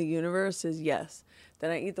in the universe is yes. Then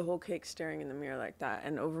I eat the whole cake staring in the mirror like that.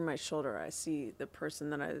 And over my shoulder, I see the person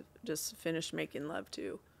that I just finished making love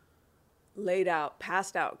to, laid out,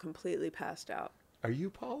 completely passed out. Are you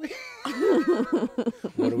poly?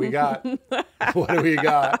 What do we got? What do we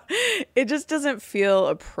got? It just doesn't feel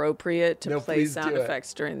appropriate to play sound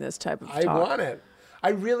effects during this type of talk. I want it.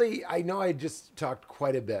 I know I just talked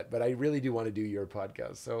quite a bit, but I really do want to do your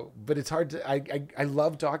podcast. So, but it's hard to, I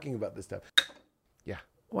love talking about this stuff. Yeah.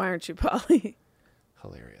 Why aren't you poly?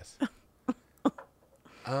 Hilarious.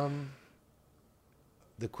 The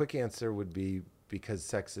quick answer would be because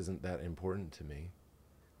sex isn't that important to me.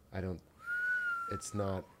 I don't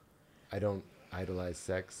idolize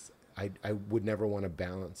sex. I would never want to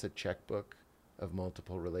balance a checkbook of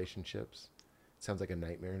multiple relationships. It sounds like a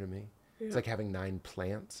nightmare to me. Yeah. It's like having 9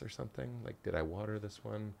 plants or something. Like, did I water this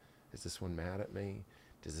one? Is this one mad at me?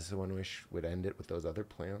 Does this one wish would end it with those other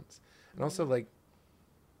plants? And also, like,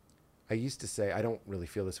 I used to say, I don't really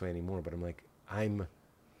feel this way anymore, but I'm like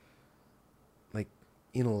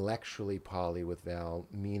intellectually poly with Val,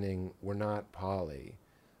 meaning we're not poly,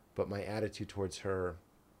 but my attitude towards her,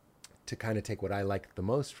 to kind of take what I like the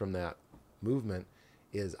most from that movement,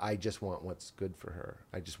 is I just want what's good for her.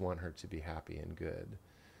 I just want her to be happy and good.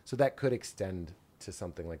 So that could extend to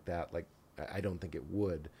something like that. Like, I don't think it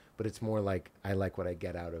would, but it's more like I like what I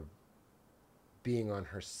get out of being on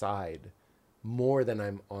her side more than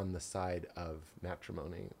I'm on the side of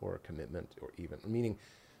matrimony or commitment, or even, meaning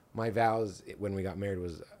my vows when we got married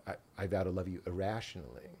was I vow to love you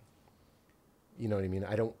irrationally. You know what I mean?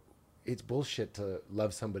 It's bullshit to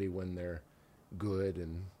love somebody when they're good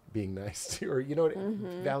and being nice to you, or, you know what,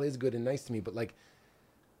 Val is good and nice to me, but like,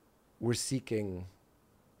 we're seeking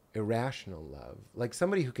irrational love. Like,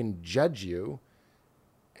 somebody who can judge you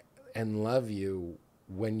and love you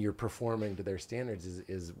when you're performing to their standards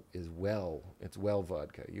is it's well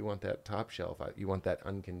vodka. You want that top shelf. You want that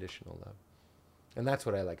unconditional love. And that's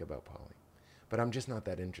what I like about poly. But I'm just not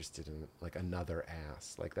that interested in like another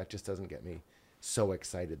ass. Like, that just doesn't get me so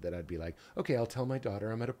excited that I'd be like, okay, I'll tell my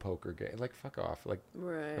daughter I'm at a poker game. Like, fuck off. Like,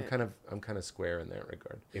 right. I'm kind of square in that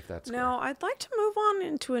regard, if that's Now, square. I'd like to move on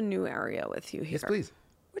into a new area with you here. Yes, please.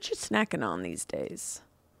 What you snacking on these days?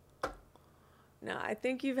 Now, I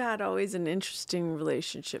think you've had always an interesting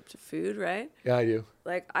relationship to food, right? Yeah, I do.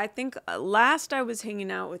 Like, I think last I was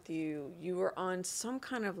hanging out with you, you were on some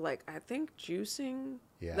kind of like, I think juicing,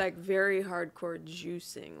 like very hardcore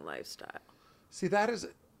juicing lifestyle. See, that is,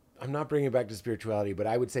 I'm not bringing it back to spirituality, but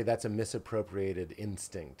I would say that's a misappropriated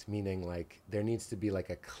instinct, meaning like there needs to be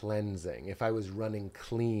like a cleansing. If I was running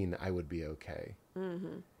clean, I would be okay.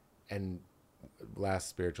 Mm-hmm. And last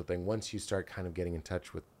spiritual thing, once you start kind of getting in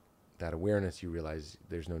touch with that awareness, you realize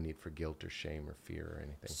there's no need for guilt or shame or fear or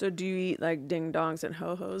anything. So do you eat like ding dongs and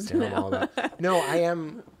ho-hos now? All that. No, I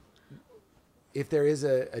am. If there is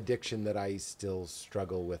a addiction that I still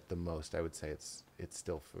struggle with the most, I would say it's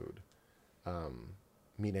still food.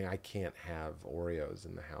 Meaning I can't have Oreos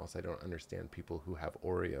in the house. I don't understand people who have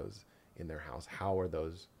Oreos in their house. How are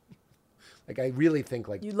those? Like, I really think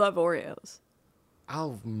like... You love Oreos.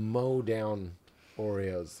 I'll mow down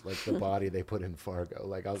Oreos like the body they put in Fargo.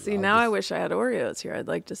 Like, I'll now I wish I had Oreos here. I'd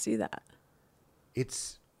like to see that.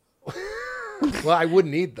 It's... Well, I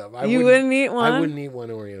wouldn't eat them. You wouldn't eat one? I wouldn't eat one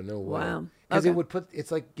Oreo, no way. Wow. Because it would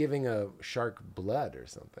it's like giving a shark blood or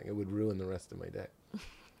something. It would ruin the rest of my day.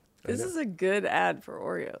 This is a good ad for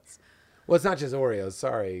Oreos. Well, it's not just Oreos.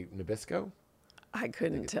 Sorry, Nabisco? I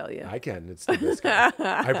couldn't tell you. I can. It's Nabisco.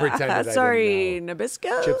 I pretended Sorry, I didn't know.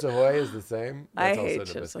 Nabisco? Chips Ahoy is the same. That's I hate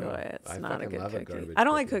Chips Ahoy. It's not a good cookie. I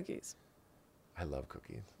don't like cookies. I love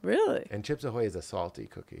cookies. Really? And Chips Ahoy is a salty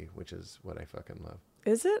cookie, which is what I fucking love.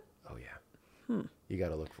 Is it? Oh, yeah. You got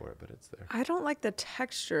to look for it, but it's there. I don't like the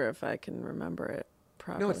texture if I can remember it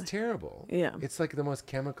properly. No, it's terrible. Yeah. It's like the most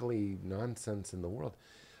chemically nonsense in the world.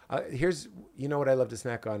 Here's, you know what I love to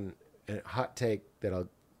snack on? A hot take that I'll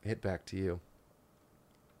hit back to you.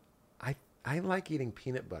 I like eating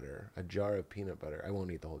peanut butter, a jar of peanut butter. I won't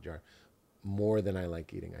eat the whole jar, more than I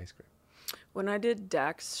like eating ice cream. When I did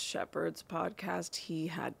Dax Shepard's podcast, he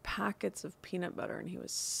had packets of peanut butter and he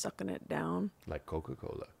was sucking it down. Like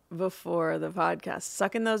Coca-Cola. Before the podcast,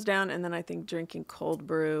 sucking those down, and then I think drinking cold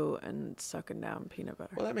brew and sucking down peanut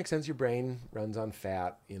butter. Well, that makes sense. Your brain runs on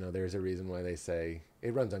fat. You know, there's a reason why they say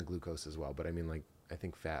it runs on glucose as well. But I mean, like, I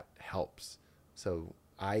think fat helps. So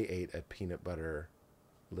I ate a peanut butter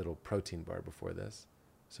little protein bar before this.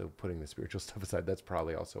 So putting the spiritual stuff aside, that's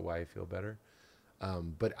probably also why I feel better.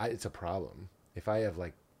 But it's a problem. If I have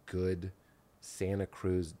like good Santa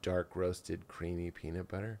Cruz dark roasted creamy peanut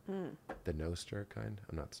butter, the no stir kind,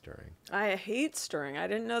 I'm not stirring. I hate stirring. I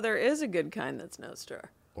didn't know there is a good kind that's no stir.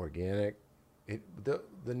 Organic. The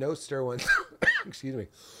no stir one, excuse me,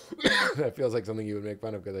 that feels like something you would make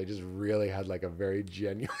fun of because I just really had like a very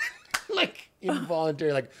genuine, like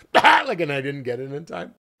involuntary, like, and I didn't get it in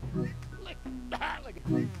time.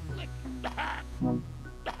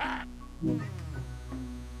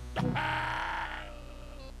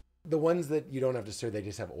 The ones that you don't have to stir, they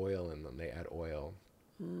just have oil in them. They add oil.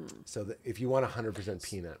 So that if you want 100%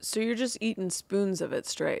 peanut. So you're just eating spoons of it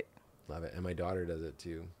straight. Love it. And my daughter does it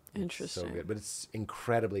too. Interesting. It's so good. But it's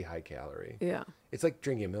incredibly high calorie. Yeah. It's like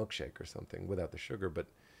drinking a milkshake or something without the sugar, but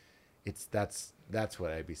that's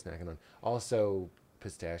what I'd be snacking on. Also,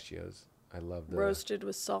 pistachios. I love the... Roasted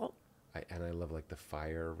with salt? And I love like the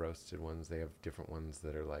fire roasted ones. They have different ones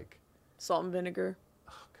that are like... Salt and vinegar?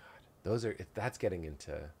 Oh, God. That's getting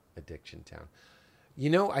into addiction town. You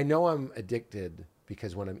know, I know I'm addicted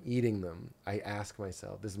because when I'm eating them, I ask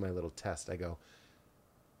myself, this is my little test. I go,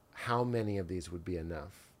 how many of these would be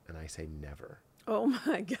enough? And I say never. Oh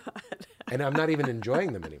my God. And I'm not even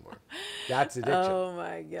enjoying them anymore. That's addiction. Oh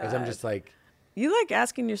my God. Because I'm just like... You like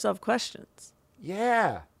asking yourself questions.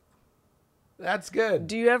 Yeah. That's good.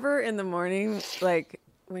 Do you ever in the morning, like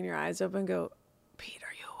when your eyes open, go, Pete,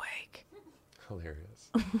 are you awake? Hilarious.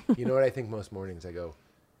 You know what I think most mornings? I go,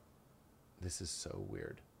 this is so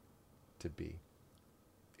weird to be.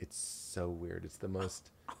 It's so weird. It's the most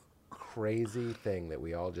crazy thing that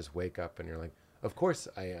we all just wake up and you're like, of course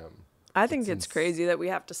I am. I think it's crazy that we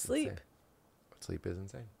have to sleep. Insane. Sleep is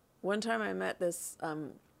insane. One time I met this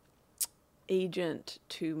agent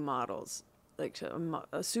to models, like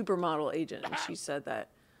a supermodel agent, and she said that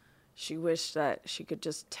she wished that she could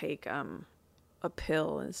just take a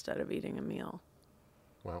pill instead of eating a meal.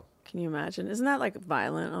 Wow. Can you imagine? Isn't that like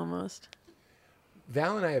violent almost?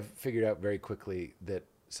 Val and I have figured out very quickly that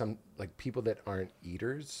some like people that aren't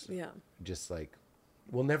eaters, just like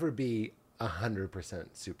will never be 100%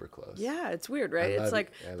 super close. Yeah, it's weird, right? It's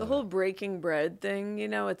like the whole breaking bread thing, you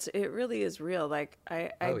know, it really is real. Like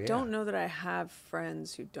I don't know that I have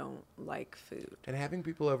friends who don't like food. And having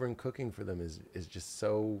people over and cooking for them is just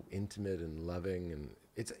so intimate and loving, and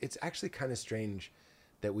it's actually kind of strange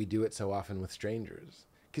that we do it so often with strangers.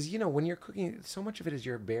 Because, you know, when you're cooking, so much of it is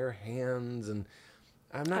your bare hands, and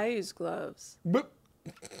I use gloves. But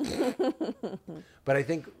I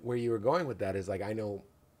think where you were going with that is like, I know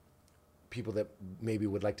people that maybe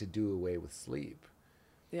would like to do away with sleep.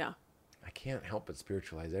 Yeah. I can't help but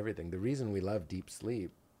spiritualize everything. The reason we love deep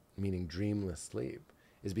sleep, meaning dreamless sleep,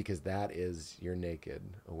 is because that is your naked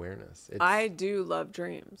awareness. I do love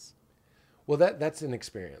dreams. Well, that's an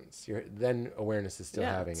experience. Then awareness is still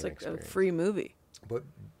having it's an like experience. a free movie. But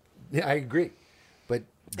yeah, I agree. But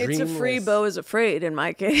it's a free Beau is Afraid in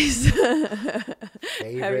my case.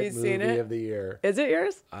 Favorite Have you seen movie it? of the year. Is it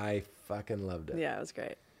yours? I fucking loved it. Yeah, it was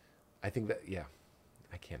great. I think that,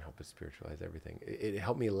 I can't help but spiritualize everything. It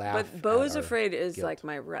helped me laugh. But Beau is Afraid is guilt. like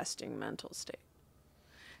my resting mental state.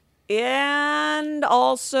 And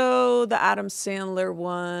also the Adam Sandler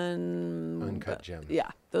one. Uncut Gem.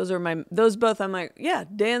 Yeah, those both I'm like, yeah,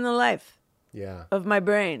 day in the life. Yeah. Of my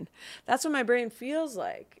brain. That's what my brain feels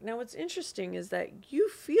like. Now, what's interesting is that you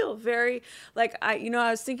feel very like I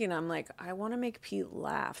was thinking, I'm like, I want to make Pete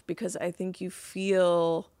laugh because I think you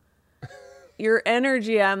feel your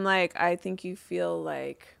energy. I'm like, I think you feel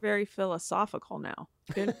like very philosophical now.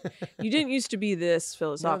 You didn't used to be this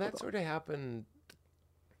philosophical. No, that sort of happened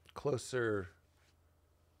closer.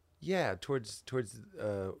 Yeah, towards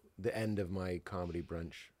the end of my comedy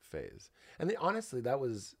brunch phase. And honestly, that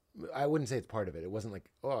was, I wouldn't say it's part of it. It wasn't like,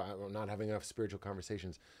 oh, I'm not having enough spiritual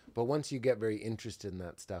conversations. But once you get very interested in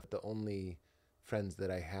that stuff, the only friends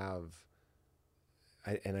that I have,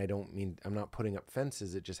 and I don't mean, I'm not putting up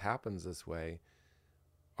fences, it just happens this way,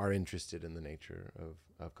 are interested in the nature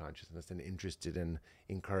of consciousness and interested in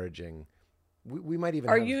encouraging. We might even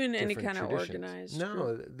Are have you in any different kind traditions. of organized No,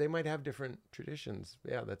 group? they might have different traditions.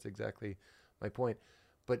 Yeah, that's exactly my point.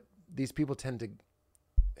 But these people tend to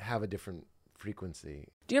have a different frequency.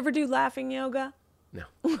 Do you ever do laughing yoga? No.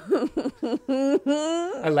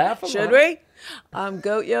 I laugh a lot. Should we?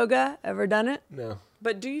 Goat yoga, ever done it? No.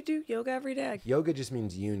 But do you do yoga every day? Yoga just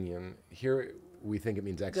means union. Here we think it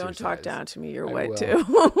means exercise. Don't talk down to me. You're I white will.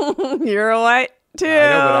 too. You're a white too. I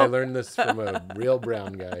know, but I learned this from a real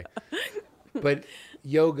brown guy. But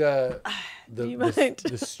yoga,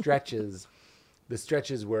 the stretches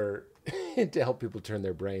were to help people turn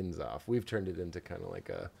their brains off. We've turned it into kind of like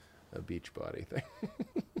a beach body thing.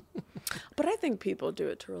 But I think people do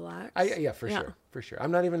it to relax. For sure.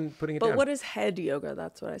 I'm not even putting it down. But what is head yoga?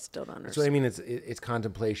 That's what I still don't understand. So I mean, it's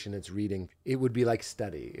contemplation, it's reading. It would be like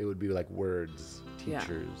study. It would be like words,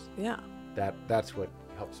 teachers. Yeah. That's what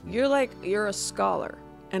helps me. You're a scholar.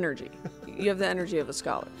 Energy. You have the energy of a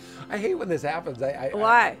scholar. I hate when this happens.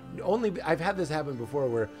 Why? I've had this happen before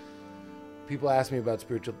where people ask me about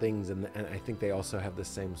spiritual things, and I think they also have the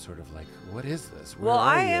same sort of like, what is this? Where are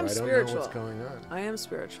I you? am I don't spiritual. know what's going on. I am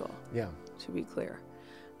spiritual. Yeah. To be clear.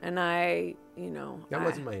 And That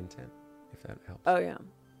wasn't my intent, if that helps. Oh, yeah.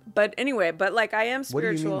 But anyway, like I am spiritual.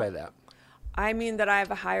 What do you mean by that? I mean that I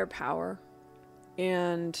have a higher power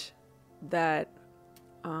and that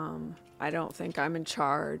I don't think I'm in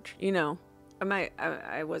charge.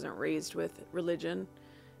 I wasn't raised with religion.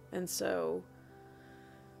 And so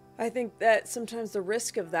I think that sometimes the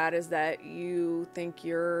risk of that is that you think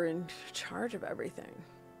you're in charge of everything.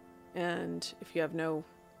 And if you have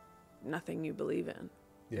nothing you believe in,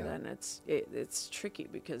 then it's tricky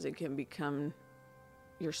because it can become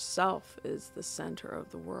yourself is the center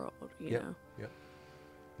of the world, you know?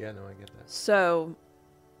 Yeah, no, I get that. So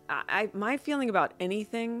my feeling about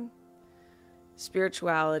anything,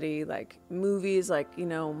 spirituality, like movies, like,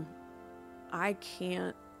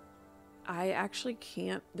 I actually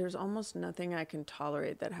can't, there's almost nothing I can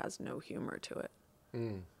tolerate that has no humor to it.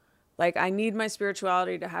 Like, I need my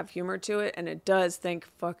spirituality to have humor to it, and it does, thank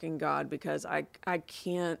fucking God, because I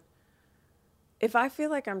can't, if I feel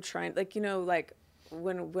like I'm trying, like, like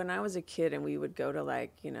when I was a kid and we would go to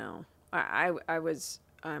like,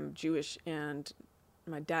 I'm Jewish and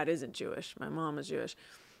my dad isn't Jewish, my mom is Jewish.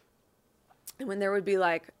 And when there would be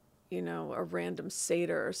like, a random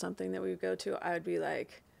Seder or something that we would go to, I would be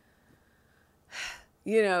like,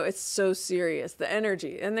 it's so serious, the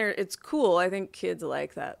energy. And it's cool. I think kids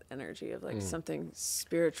like that energy of like something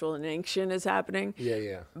spiritual and ancient is happening.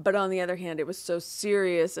 Yeah. But on the other hand, it was so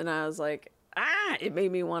serious and I was like, it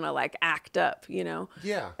made me want to like act up,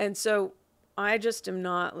 Yeah. And so I just am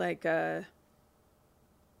not like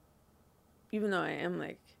even though I am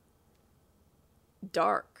like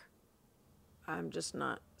dark, I'm just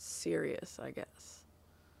not serious, I guess.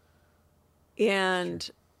 And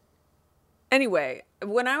anyway,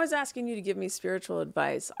 when I was asking you to give me spiritual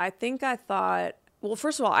advice, I think I thought, well,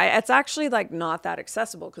 first of all, it's actually like not that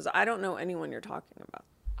accessible because I don't know anyone you're talking about.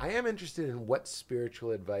 I am interested in what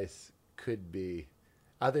spiritual advice could be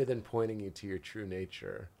other than pointing you to your true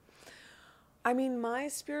nature. I mean, my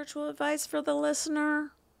spiritual advice for the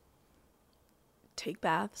listener, take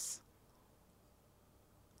baths.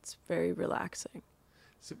 It's very relaxing.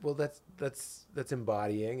 So, well, that's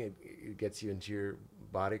embodying. It gets you into your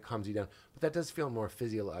body, calms you down. But that does feel more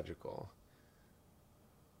physiological.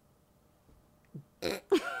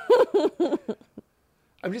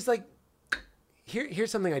 I'm just like,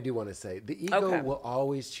 here's something I do want to say. The ego will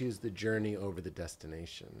always choose the journey over the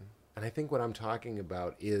destination. And I think what I'm talking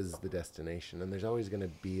about is the destination. And there's always going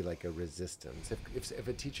to be like a resistance. If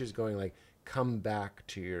a teacher's going like, come back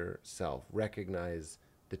to yourself, recognize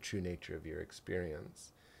the true nature of your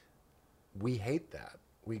experience, we hate that.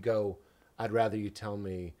 We go, I'd rather you tell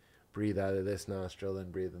me breathe out of this nostril than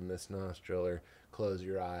breathe in this nostril, or close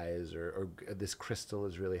your eyes, or this crystal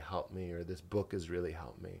has really helped me, or this book has really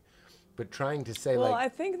helped me. But trying to say, well, I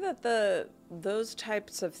think that those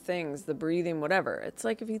types of things, the breathing, whatever, it's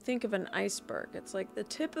like if you think of an iceberg, it's like the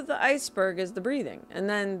tip of the iceberg is the breathing. And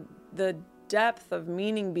then the depth of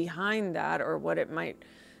meaning behind that, or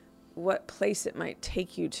what place it might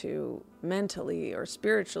take you to mentally or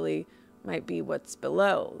spiritually, might be what's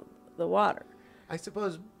below the water. I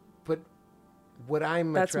suppose, but what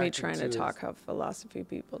I'm That's me trying to talk how philosophy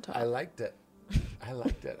people talk. I liked it.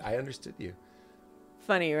 I understood you.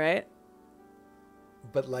 Funny, right?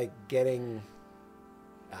 But like getting,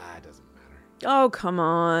 it doesn't matter. Oh, come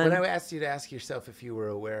on. When I asked you to ask yourself if you were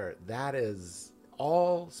aware, that is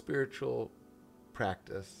all spiritual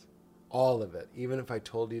practice, all of it. Even if I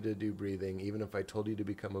told you to do breathing, even if I told you to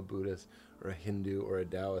become a Buddhist or a Hindu or a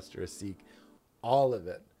Taoist or a Sikh, all of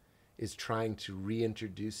it is trying to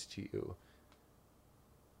reintroduce to you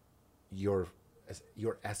your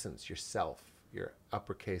essence, yourself, your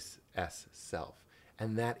uppercase S self.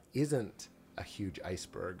 And that isn't a huge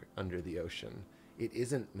iceberg under the ocean. It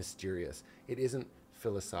isn't mysterious. It isn't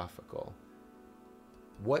philosophical.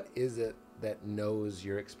 What is it that knows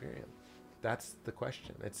your experience? That's the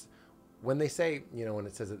question. It's when they say, when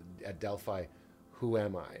it says at Delphi, who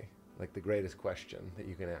am I? Like the greatest question that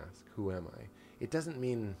you can ask, who am I? It doesn't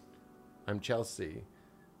mean I'm Chelsea.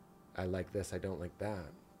 I like this, I don't like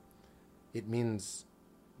that. It means,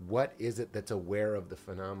 what is it that's aware of the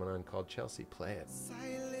phenomenon called Chelsea? Play it.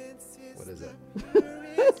 What is it?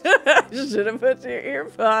 You should have put your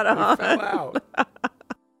earpod on. It fell out.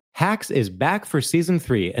 Hacks is back for season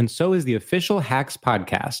 3, and so is the official Hacks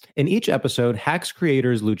podcast. In each episode, Hacks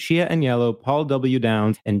creators Lucia Aniello, Paul W.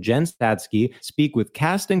 Downs, and Jen Statsky speak with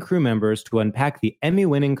cast and crew members to unpack the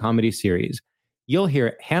Emmy-winning comedy series. You'll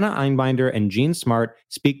hear Hannah Einbinder and Jean Smart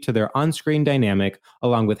speak to their on-screen dynamic,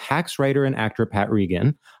 along with Hacks writer and actor Pat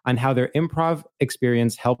Regan, on how their improv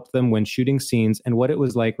experience helped them when shooting scenes and what it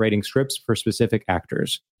was like writing scripts for specific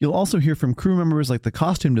actors. You'll also hear from crew members like the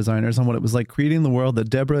costume designers on what it was like creating the world that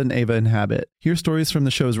Deborah and Ava inhabit. Hear stories from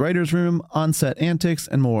the show's writer's room, on-set antics,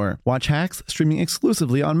 and more. Watch Hacks streaming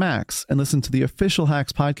exclusively on Max, and listen to the official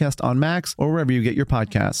Hacks podcast on Max or wherever you get your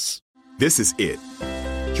podcasts. This is it.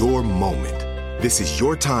 Your moment. This is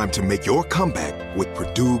your time to make your comeback with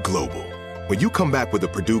Purdue Global. When you come back with a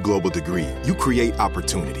Purdue Global degree, you create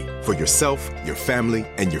opportunity for yourself, your family,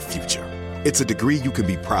 and your future. It's a degree you can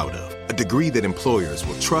be proud of, a degree that employers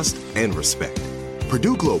will trust and respect.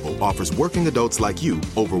 Purdue Global offers working adults like you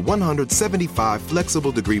over 175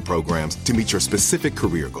 flexible degree programs to meet your specific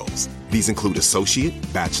career goals. These include associate,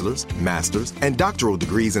 bachelor's, master's, and doctoral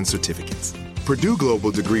degrees and certificates. Purdue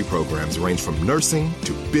Global degree programs range from nursing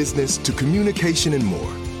to business to communication and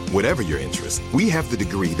more. Whatever your interest, we have the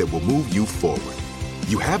degree that will move you forward.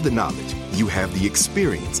 You have the knowledge, you have the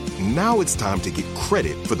experience. Now it's time to get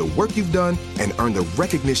credit for the work you've done and earn the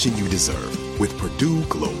recognition you deserve with Purdue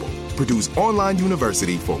Global, Purdue's online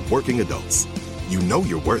university for working adults. You know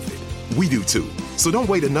you're worth it. We do too. So don't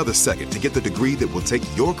wait another second to get the degree that will take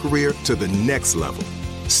your career to the next level.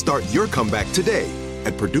 Start your comeback today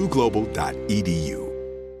at purdueglobal.edu.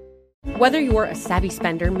 Whether you're a savvy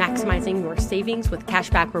spender maximizing your savings with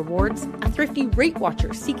cashback rewards, a thrifty rate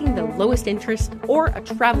watcher seeking the lowest interest, or a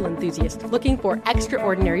travel enthusiast looking for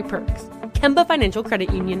extraordinary perks, Kemba Financial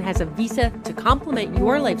Credit Union has a visa to complement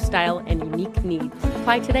your lifestyle and unique needs.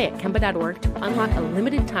 Apply today at Kemba.org to unlock a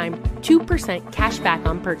limited time 2% cash back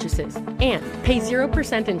on purchases and pay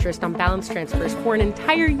 0% interest on balance transfers for an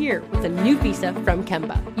entire year with a new visa from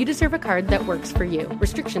Kemba. You deserve a card that works for you.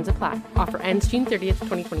 Restrictions apply. Offer ends June 30th,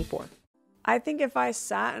 2024. I think if I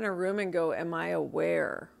sat in a room and go, am I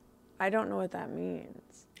aware? I don't know what that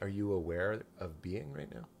means. Are you aware of being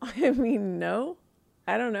right now? I mean, no.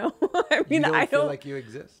 I don't know. I feel like you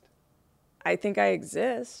exist. I think I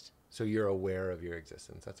exist. So you're aware of your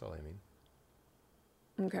existence. That's all I mean.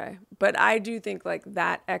 Okay. But I do think like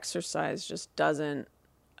that exercise just doesn't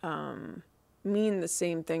mean the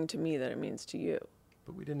same thing to me that it means to you.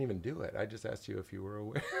 But we didn't even do it. I just asked you if you were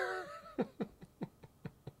aware.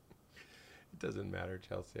 Doesn't matter,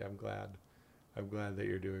 Chelsea. I'm glad that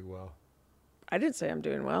you're doing well. I did say I'm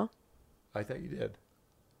doing well. I thought you did.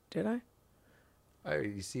 Did I?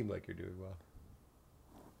 You seem like you're doing well.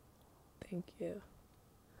 Thank you.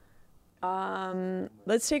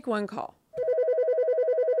 Let's take one call.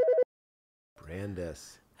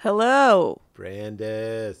 Brandis. Hello.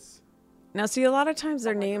 Brandis. Now, see, a lot of times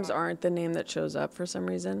their names aren't the name that shows up for some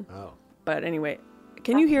reason. Oh. But anyway,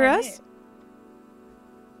 can you hear us? Name.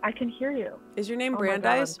 I can hear you. Is your name Oh my God,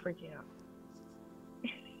 Brandeis? I'm freaking out.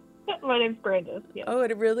 My name's Brandis. Yes. Oh,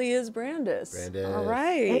 it really is Brandis. Brandis. All It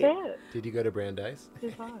right. is. Did you go to Brandeis? It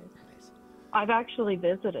is. I've actually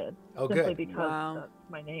visited Oh, simply good. because Wow. that's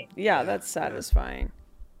my name. Yeah, that's satisfying.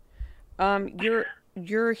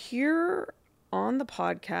 You're here on the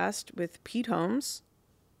podcast with Pete Holmes.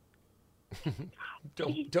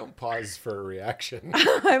 Don't pause for a reaction.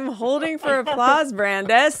 I'm holding for applause,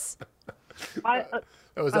 Brandis.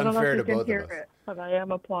 That was I don't know unfair if to you can both hear of us. it, but I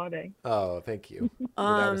am applauding. Oh, thank you.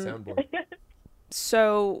 Without a soundboard.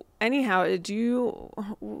 So anyhow,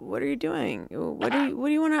 what are you doing? What do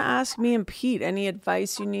you want to ask me and Pete? Any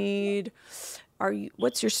advice you need?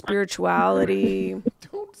 What's your spirituality?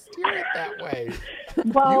 Don't steer it that way.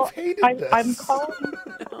 Well, You've hated this. I'm calling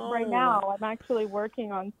right now. I'm actually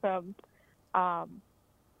working on some,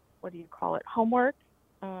 what do you call it, homework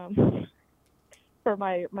for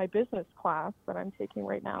my business class that I'm taking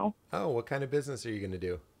right now. Oh, what kind of business are you going to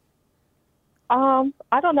do?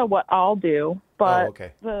 I don't know what I'll do, but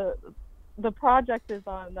okay. the project is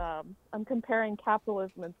on. I'm comparing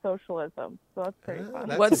capitalism and socialism, so that's pretty fun.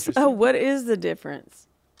 That's What is the difference?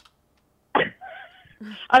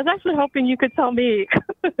 I was actually hoping you could tell me.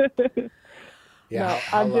 Yeah, No,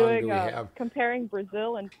 how I'm long doing do we have? comparing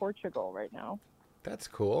Brazil and Portugal right now. That's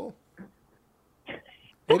cool.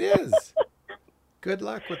 It is. Good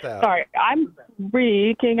luck with that. Sorry, I'm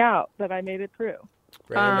freaking out that I made it through.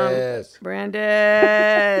 Brandis.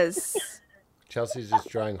 Brandis. Chelsea's just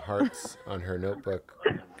drawing hearts on her notebook.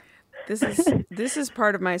 This is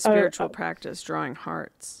part of my spiritual practice, drawing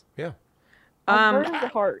hearts. Yeah. I've heard of the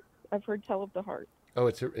heart. I've heard tell of the heart. Oh,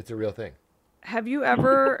 it's a real thing.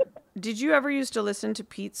 Did you ever used to listen to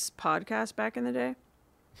Pete's podcast back in the day?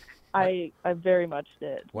 I very much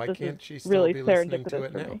did. Why This can't is she still really be listening to serendipitous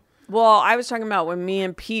it for now? me. Well, I was talking about when me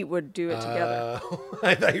and Pete would do it together.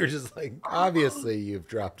 I thought you were just like, obviously you've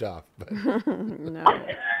dropped off. But No.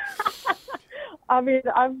 I mean,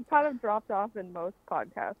 I've kind of dropped off in most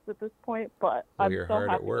podcasts at this point, but I'm you're so hard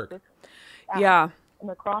at happy with work. this Yeah. and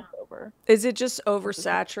the crossover. Is it just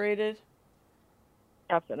oversaturated?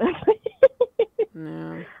 Definitely.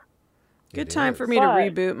 No. Good It time is. for me to But-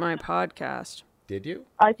 reboot my podcast. Did you?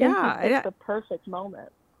 I think Yeah, it's the perfect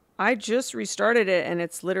moment. I just restarted it, and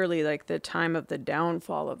it's literally like the time of the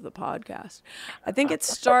downfall of the podcast. I think it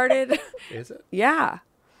started. Is it? Yeah.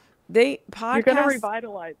 You're going to Podcast.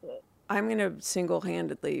 revitalize it. I'm going to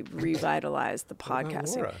single-handedly revitalize the about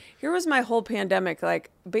podcasting. Laura? Here was my whole pandemic.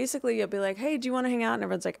 Like, basically, you'll be like, hey, do you want to hang out? And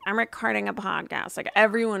everyone's like, I'm recording a podcast. Like,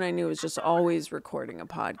 everyone I knew was just always recording a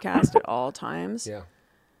podcast at all times. Yeah.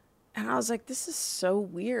 And I was like, this is so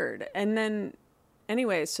weird. And then,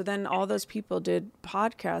 anyway, so then all those people did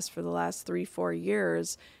podcasts for the last 3-4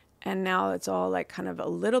 years. And now it's all like kind of a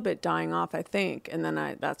little bit dying off, I think. And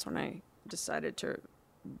then that's when I decided to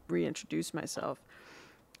reintroduce myself.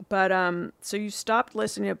 But so you stopped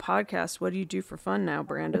listening to podcasts. What do you do for fun now,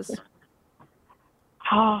 Brandis?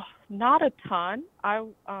 Oh, not a ton.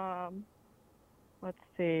 Let's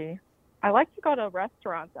see. I like to go to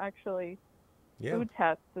restaurants, actually. Yeah. Food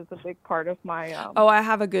tests is a big part of my... Oh, I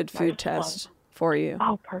have a good food Nice test for you.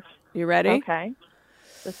 Oh, perfect. You ready? Okay.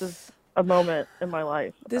 This is a moment in my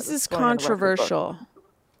life. This I was is going on the record book. controversial.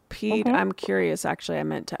 Pete, Mhm. I'm curious. Actually, I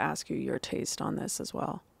meant to ask you your taste on this as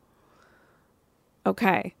well.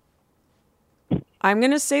 Okay. I'm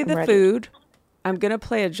going to say the ready. food. I'm going to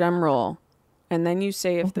play a drum roll. And then you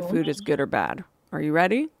say if the food is good or bad. Are you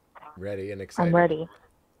ready? Ready and excited. I'm ready.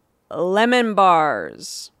 Lemon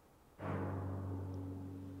bars.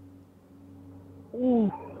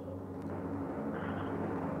 Ooh.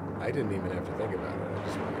 I didn't even have to think about it. I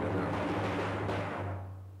just wanted to know.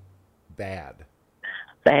 Bad.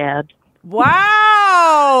 Bad.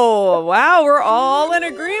 Wow. Wow. We're all in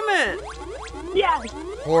agreement. Yes.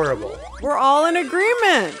 Horrible. We're all in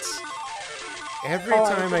agreement. Every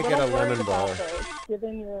time I get a lemon bar.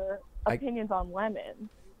 Given your opinions on lemon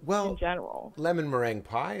Well, in general. lemon meringue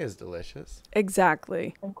pie is delicious.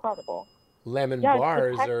 Exactly. Incredible. Lemon Yeah,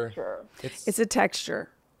 bars it's the are. texture. It's a texture.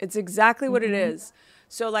 It's exactly what it is.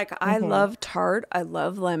 So like I love tart, I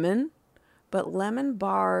love lemon, but lemon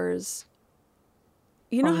bars,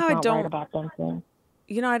 you know I'm how I not don't right about them things.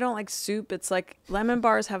 you know I don't like soup. It's like lemon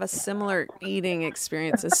bars have a similar eating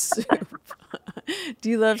experience as soup. Do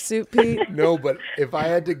you love soup, Pete? No, but if I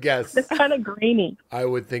had to guess, It's kind of grainy. I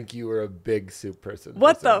would think you were a big soup person.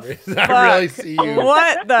 What the fuck? I really see you.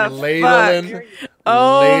 What the ladling. fuck?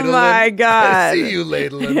 Oh ladling. my God. I see you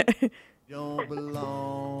ladling. Don't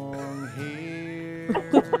belong here.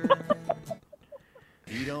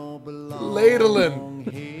 You don't belong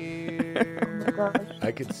Ladling. here.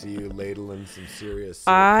 I could see you ladling some serious soup.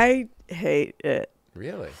 I hate it.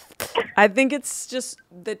 Really? I think it's just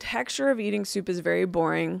the texture of eating soup is very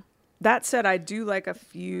boring. That said, I do like a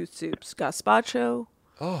few soups. Gazpacho.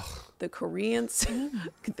 Oh. The Korean soup.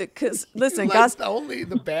 Because listen, only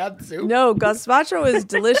the bad soup. No, gazpacho is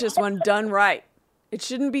delicious when done right. It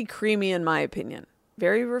shouldn't be creamy, in my opinion.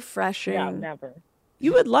 Very refreshing. Yeah, never.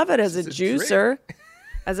 You would love it as a It's a juicer,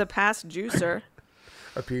 as a past juicer,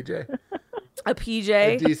 A PJ. a PJ.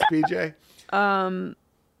 A D's PJ.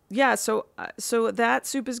 Yeah, so that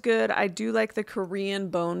soup is good. I do like the Korean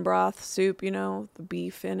bone broth soup, you know, the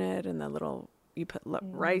beef in it and the little, you put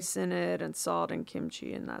rice in it and salt and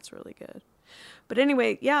kimchi, and that's really good. But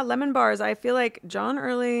anyway, yeah, lemon bars. I feel like John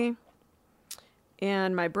Early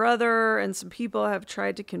and my brother and some people have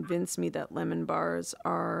tried to convince me that lemon bars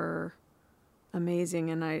are amazing,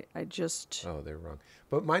 and I just... Oh, they're wrong.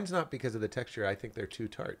 But mine's not because of the texture. I think they're too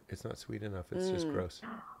tart. It's not sweet enough. It's just gross.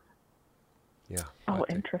 Yeah. Oh,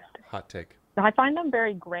 interesting. Hot take. I find them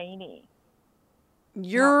very grainy.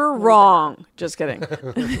 You're wrong. Just kidding.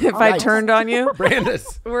 If I turned on you,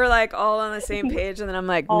 Brandis. we're like all on the same page, and then I'm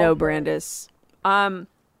like, no, Brandis.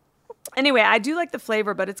 Anyway, I do like the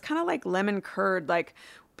flavor, but it's kind of like lemon curd. Like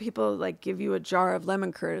people like give you a jar of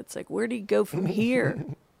lemon curd. It's like, where do you go from here?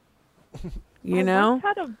 You know? I once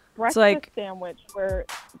had a breakfast sandwich where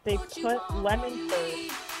they put lemon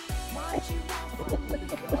curd.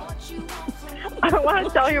 I don't want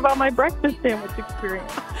to tell you about my breakfast sandwich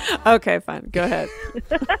experience. Okay, fine. Go ahead.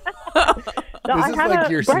 No, This I is had like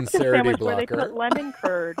a your breakfast sincerity sandwich where they blocker. put lemon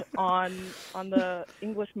curd on the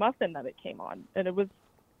English muffin that it came on, and it was.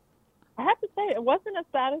 I have to say, it wasn't as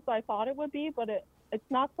bad as I thought it would be, but it's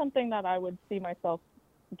not something that I would see myself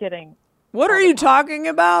getting. What are you talking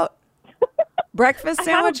about? Breakfast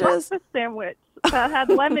sandwiches? I had a breakfast sandwich that had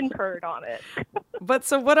lemon curd on it. But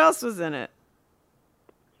so what else was in it?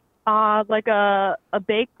 Like a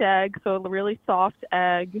baked egg, so a really soft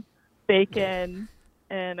egg, bacon,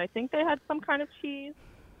 and I think they had some kind of cheese.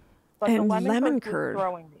 But And the lemon was curd.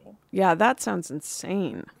 throwing me. Yeah, that sounds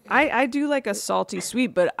insane. I do like a salty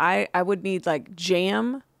sweet, but I would need like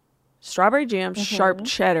jam, strawberry jam, sharp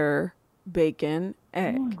cheddar, bacon,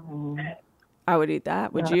 egg. I would eat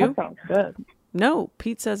that. Would you? That sounds good. No,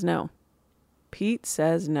 Pete says no. Pete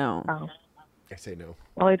says no. Oh. I say no.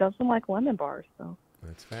 Well, he doesn't like lemon bars, so.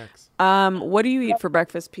 That's facts. What do you eat for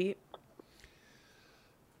breakfast, Pete?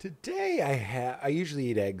 Today I usually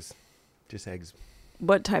eat eggs. Just eggs.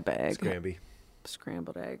 What type of egg? Scramby.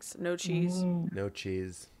 Scrambled eggs. No cheese. No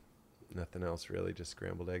cheese. Nothing else really, just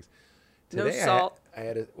scrambled eggs. No Today salt. I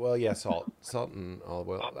had salt. Salt and olive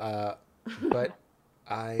oil. But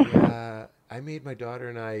I made my daughter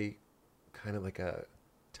and I kind of like a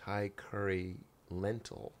Thai curry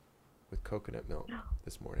lentil with coconut milk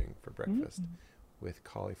this morning for breakfast with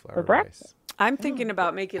cauliflower rice. I'm thinking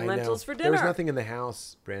about making lentils for dinner. There was nothing in the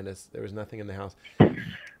house, Brandis. There was nothing in the house.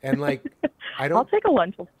 And like, I'll take a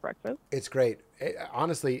lentil for breakfast. It's great.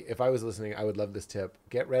 Honestly, if I was listening, I would love this tip.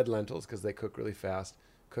 Get red lentils because they cook really fast.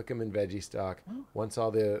 Cook them in veggie stock. Once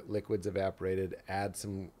all the liquid's evaporated, add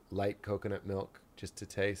some light coconut milk just to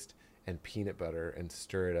taste and peanut butter and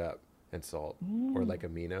stir it up and salt or like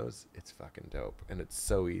aminos. It's fucking dope. And it's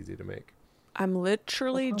so easy to make. I'm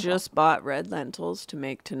literally just bought red lentils to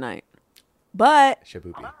make tonight. But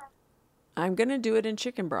Shabupi. I'm going to do it in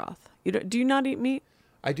chicken broth. Do you not eat meat?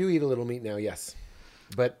 I do eat a little meat now, yes.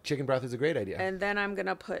 But chicken broth is a great idea. And then I'm going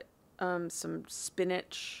to put some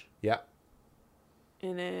spinach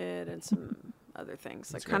in it and some other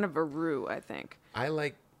things. Like kind of a roux, I think. I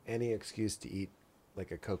like any excuse to eat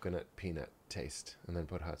like a coconut peanut taste and then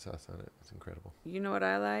put hot sauce on it. It's incredible. You know what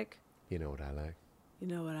I like? You know what I like. You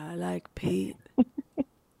know what I like, Pete?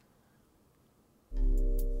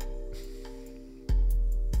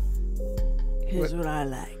 Here's what I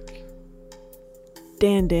like.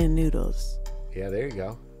 Dan noodles. Yeah, there you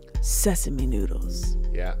go. Sesame noodles.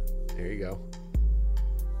 Yeah, there you go.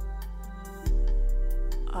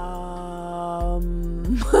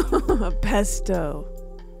 Pesto.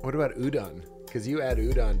 What about udon? Because you add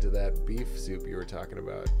udon to that beef soup you were talking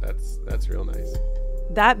about. That's real nice.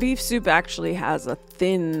 That beef soup actually has a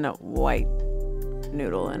thin white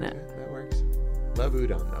noodle in it. Okay, that works. Love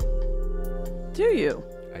udon though. Do you?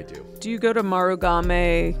 I do. Do you go to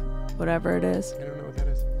Marugame, whatever it is? I don't know what that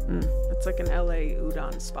is. It's like an LA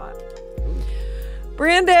udon spot.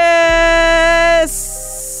 Brandis!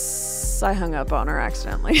 I hung up on her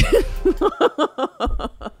accidentally.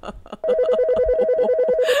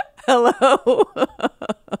 Hello.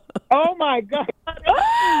 Oh my God.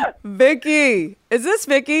 Vicky. Is this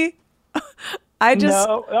Vicky?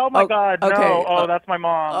 No. Oh my God. Okay. No. Oh, that's my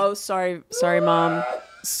mom. Oh, sorry. Sorry, Mom.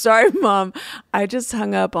 Sorry, Mom. I just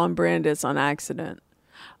hung up on Brandis on accident.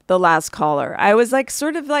 The last caller. I was like,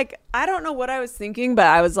 sort of like, I don't know what I was thinking, but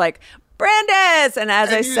I was like, Brandis! And as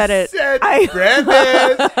I said it,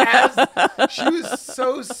 Brandis! She was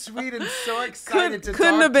so sweet and so excited to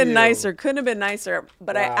couldn't talk have been to you. nicer. Couldn't have been nicer.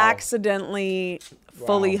 But I accidentally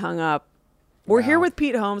fully hung up. We're here with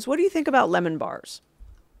Pete Holmes. What do you think about lemon bars?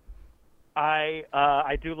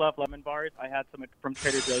 I do love lemon bars. I had some from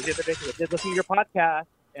Trader Joe's the other day. I did listen to your podcast,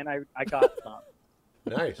 and I got some.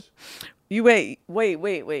 Nice. You wait.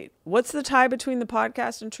 What's the tie between the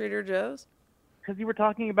podcast and Trader Joe's? Because you were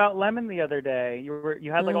talking about lemon the other day.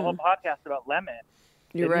 You had like a whole podcast about lemon.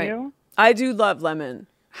 You're Didn't right. You? I do love lemon.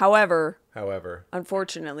 However,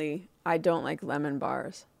 unfortunately, I don't like lemon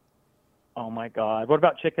bars. Oh my God. What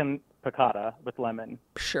about chicken piccata with lemon?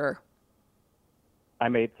 Sure. I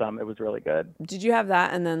made some. It was really good. Did you have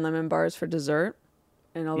that and then lemon bars for dessert?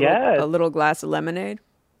 And a little glass of lemonade?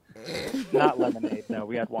 Not lemonade. No,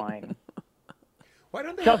 we had wine. Why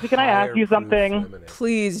don't they Chelsea, can I ask you something?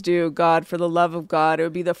 Please do, God, for the love of God. It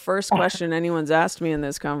would be the first question anyone's asked me in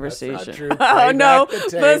this conversation. That's not true. Oh, no.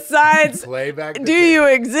 Besides, do you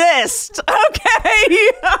exist? Okay.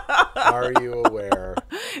 Are you aware?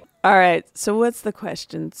 All right. So what's the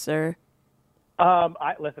question, sir?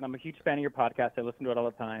 Listen, I'm a huge fan of your podcast. I listen to it all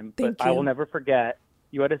the time. Thank but you. I will never forget,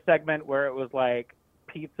 you had a segment where it was like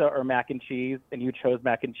pizza or mac and cheese, and you chose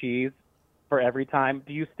mac and cheese for every time.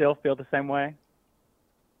 Do you still feel the same way?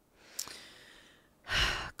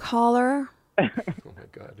 Caller? Oh, my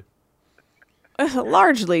God.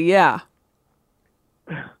 Largely, yeah.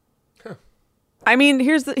 I mean,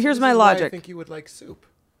 here's my logic. I think you would like soup.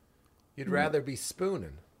 You'd rather be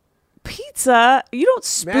spooning. Pizza? You don't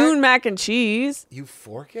spoon mac and cheese. You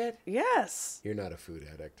fork it? Yes. You're not a food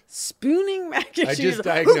addict. Spooning mac and cheese. I just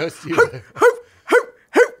diagnosed you.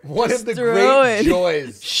 One of the great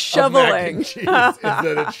joys of mac and cheese is that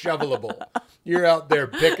it's shovelable. You're out there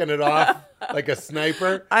picking it off like a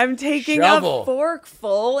sniper. I'm taking a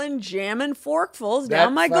forkful and jamming forkfuls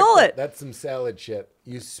down my gullet. That's some salad shit.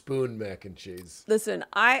 You spoon mac and cheese. Listen,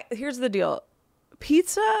 here's the deal.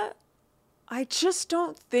 Pizza, I just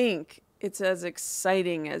don't think it's as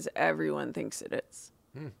exciting as everyone thinks it is.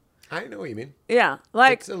 I know what you mean. Yeah,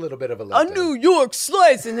 like it's a little bit of a letdown. A New York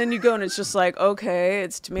slice, and then you go and it's just like, okay,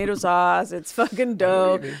 it's tomato sauce, it's fucking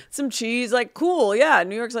dough, some cheese, like cool, yeah,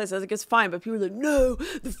 New York slice, I think it's fine. But people are like, no,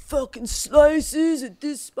 the fucking slices at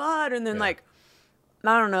this spot, and then like,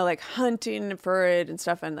 I don't know, like hunting for it and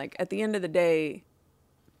stuff, and like at the end of the day,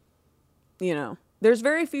 you know, there's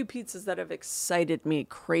very few pizzas that have excited me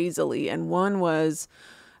crazily, and one was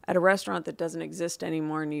at a restaurant that doesn't exist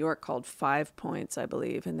anymore in New York called 5 Points, I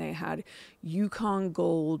believe. And they had Yukon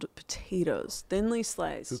Gold potatoes, thinly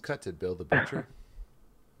sliced. Who cut it, Bill the Butcher?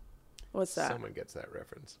 What's that? Someone gets that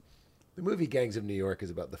reference. The movie Gangs of New York is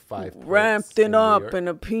about the 5 Points. Wrapped it up in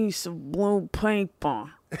a piece of blue paper.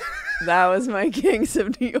 That was my Gangs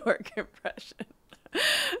of New York impression.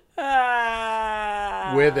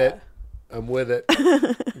 With it. I'm with it.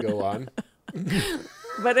 Go on.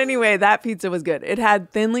 But anyway, that pizza was good. It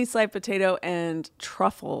had thinly sliced potato and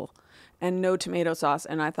truffle and no tomato sauce,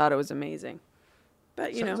 and I thought it was amazing.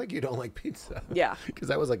 But, Sounds like you don't like pizza. Yeah. Because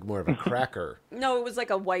that was like more of a cracker. No, it was like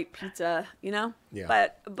a white pizza, you know? Yeah.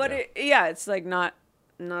 But it's like not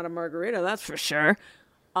a margarita, that's for sure.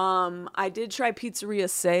 I did try Pizzeria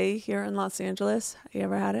Sei here in Los Angeles. You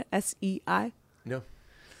ever had it? SEI? No.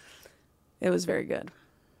 It was very good.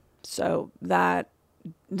 So that...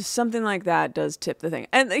 something like that does tip the thing.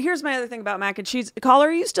 And here's my other thing about mac and cheese. Caller,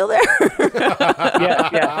 are you still there?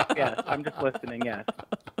 Yes. I'm just listening, yes.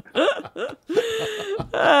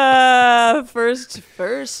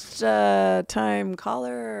 First time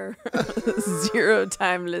caller, 0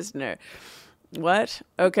 time listener. What?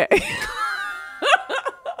 Okay.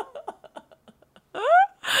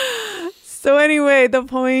 So anyway, the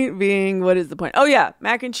point being, what is the point? Oh yeah,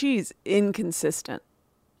 mac and cheese, inconsistent.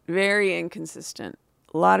 Very inconsistent.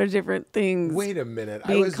 A lot of different things. Wait a minute.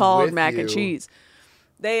 Being I was called with mac you and cheese.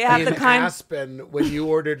 They have the kind. Aspen when you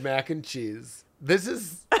ordered mac and cheese. This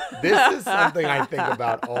is something I think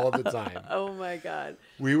about all the time. Oh my God.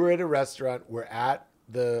 We were at a restaurant. We're at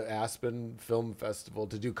the Aspen Film Festival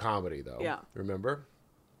to do comedy, though. Yeah. Remember?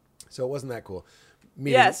 So it wasn't that cool.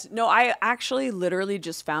 Yes. No, I actually literally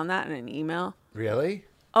just found that in an email. Really?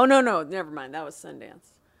 Oh, no, never mind. That was Sundance.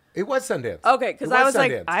 It was Sundance. Okay, because I was Sundance.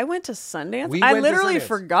 like, I went to Sundance? We I went to literally Sundance.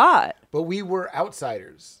 forgot. But we were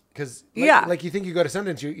outsiders. Because, Yeah. like, you think you go to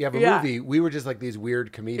Sundance, you have a Yeah. movie. We were just like these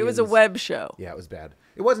weird comedians. It was a web show. Yeah, it was bad.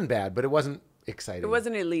 It wasn't bad, but it wasn't exciting. It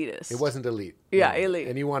wasn't elitist. It wasn't elite. Yeah, No. elite.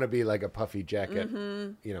 And you want to be like a puffy jacket,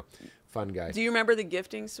 fun guy. Do you remember the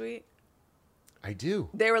gifting suite? I do.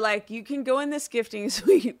 They were like, you can go in this gifting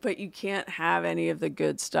suite, but you can't have any of the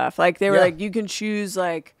good stuff. Like, they were Yeah. like, you can choose,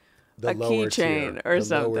 like, a lower keychain tier, or the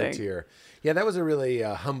something. Lower tier. Yeah, that was a really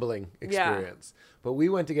humbling experience. But we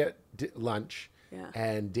went to get lunch,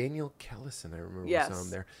 and Daniel Kellison, I remember we saw him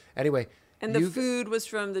there. Anyway. And the food was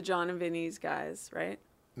from the John and Vinny's guys, right?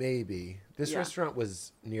 Maybe. This restaurant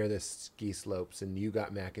was near the ski slopes, and you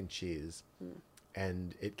got mac and cheese.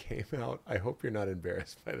 And it came out. I hope you're not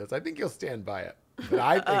embarrassed by this. I think you'll stand by it. But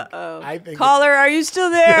I think Caller, are you still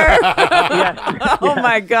there? Oh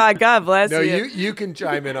my God. God bless no, you. you can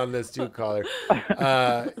chime in on this too, caller.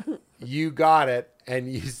 You got it,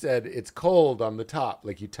 and you said it's cold on the top,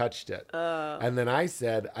 like you touched it. And then I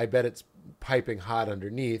said, I bet it's piping hot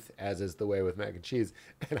underneath, as is the way with mac and cheese.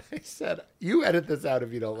 And I said, you edit this out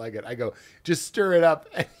if you don't like it. I go, just stir it up.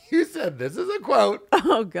 And you said, this is a quote.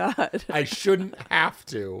 Oh God. I shouldn't have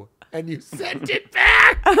to. And you sent it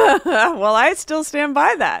back. Well, I still stand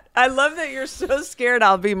by that. I love that you're so scared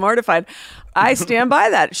I'll be mortified. I stand by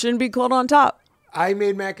that. It shouldn't be cold on top. I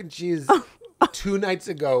made mac and cheese 2 nights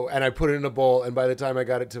ago, and I put it in a bowl. And by the time I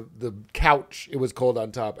got it to the couch, it was cold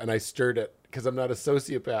on top. And I stirred it because I'm not a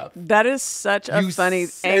sociopath. That is such a funny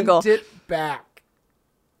sent angle. It back.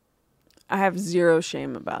 I have zero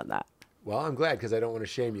shame about that. Well, I'm glad because I don't want to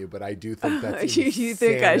shame you, but I do think that's You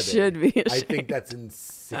think I should be ashamed. I think that's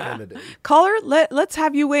insanity. Caller, let's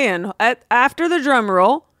have you weigh in. After the drum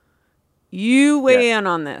roll, you weigh in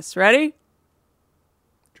on this. Ready?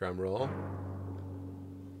 Drum roll.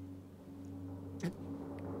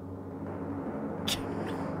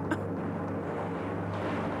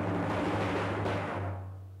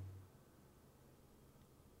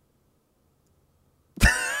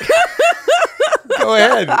 Go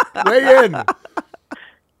ahead. Weigh in.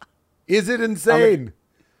 Is it insane?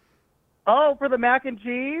 Oh, for the mac and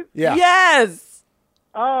cheese? Yeah. Yes.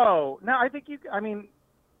 Oh, no, I think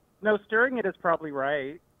no, stirring it is probably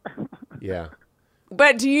right. Yeah.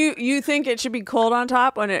 But do you think it should be cold on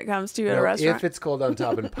top when it comes to at a restaurant? If it's cold on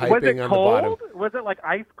top and Was piping it on cold? the bottom. Was it like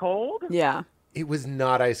ice cold? Yeah. It was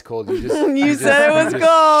not ice cold. You said it was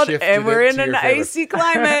cold, and we're in an icy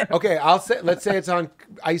climate. Okay, let's say it's on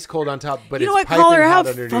ice cold on top, but you know it's what, piping caller? hot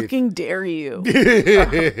How underneath. fucking dare you?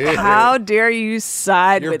 How dare you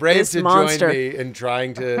side You're with brave this to monster? join me in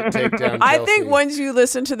trying to take down I Chelsea. think once you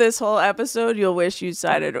listen to this whole episode, you'll wish you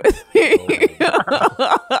sided with me.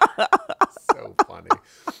 So funny.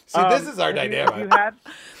 See, this is our dynamic.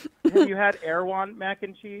 Have you had Erewhon mac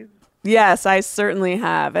and cheese? Yes, I certainly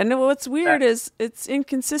have. And what's weird is it's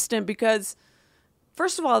inconsistent because,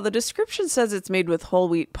 first of all, the description says it's made with whole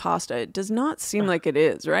wheat pasta. It does not seem like it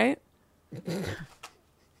is, right?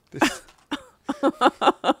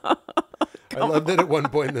 I love that at one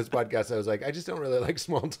point in this podcast, I was like, I just don't really like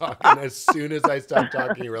small talk. And as soon as I stopped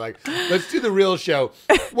talking, you were like, let's do the real show.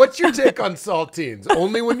 What's your take on saltines?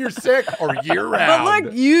 Only when you're sick or year round? But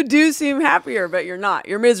look, you do seem happier, but you're not.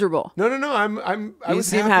 You're miserable. No. I was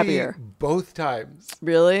seem happy happier. both times.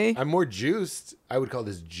 Really? I'm more juiced. I would call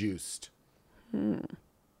this juiced.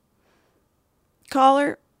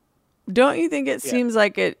 Caller, don't you think it seems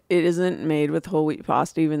like it isn't made with whole wheat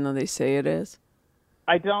pasta, even though they say it is?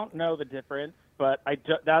 I don't know the difference, but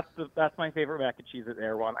that's my favorite mac and cheese at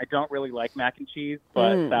Erewhon. I don't really like mac and cheese,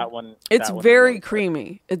 but that one. It's very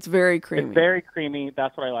creamy. It's very creamy. It's very creamy.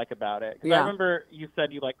 That's what I like about it. 'Cause Yeah. I remember you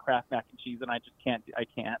said you like Kraft mac and cheese, and I just can't. I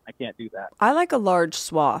can't do that. I like a large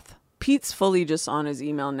swath. Pete's fully just on his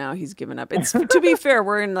email now. He's given up. It's to be fair,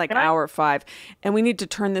 we're in like hour 5, and we need to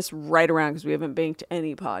turn this right around because we haven't banked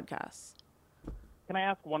any podcasts. Can I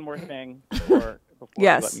ask one more thing before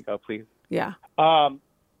Yes. you let me go, please? Yeah.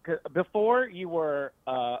 Before you were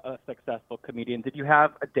a successful comedian, did you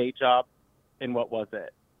have a day job, and what was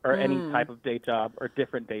it? Or any type of day job or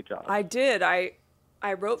different day job? I did. I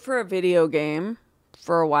wrote for a video game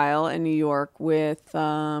for a while in New York with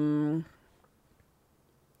a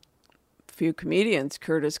few comedians,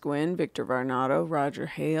 Curtis Gwynn, Victor Varnado, Roger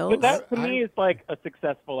Hales. But that to me is like a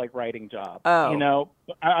successful like writing job. Oh. You know,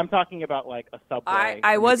 I'm talking about like a Subway.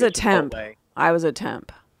 I was a temp. Chipotle. I was a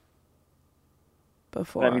temp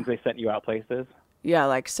before. That means they sent you out places? Yeah,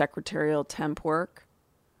 like secretarial temp work.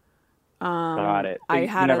 Got it. So I you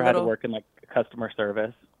had never a had to little... work in like customer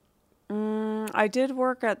service? I did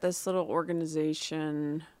work at this little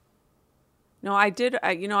organization. No, I did.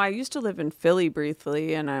 I used to live in Philly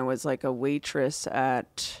briefly, and I was like a waitress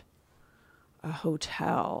at a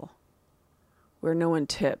hotel where no one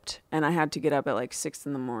tipped, and I had to get up at like 6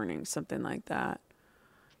 a.m, something like that.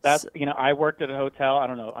 That's, I worked at a hotel. I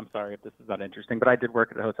don't know. I'm sorry if this is not interesting, but I did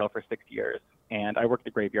work at a hotel for 6 years, and I worked the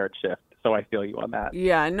graveyard shift, so I feel you on that.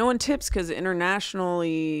 Yeah, no one tips because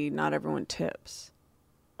internationally, not everyone tips.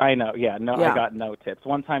 I know. Yeah, no, yeah. I got no tips.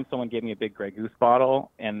 One time, someone gave me a big Grey Goose bottle,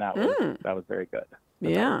 and that was very good.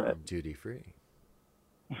 Yeah, duty free.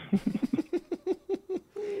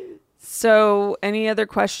 So, any other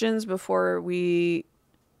questions before we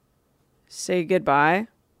say goodbye?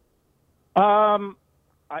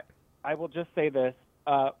 I will just say this.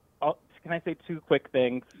 Can I say 2 quick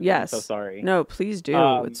things? Yes. I'm so sorry. No, please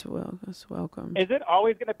do. It's welcome. Is it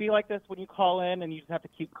always going to be like this when you call in and you just have to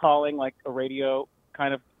keep calling like a radio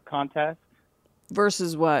kind of contest?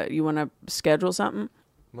 Versus what? You want to schedule something?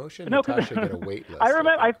 Moshe and Natasha get a wait list.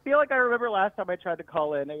 I feel like I remember last time I tried to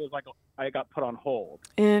call in, it was like I got put on hold.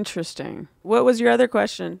 Interesting. What was your other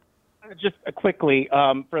question? Just quickly,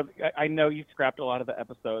 I know you scrapped a lot of the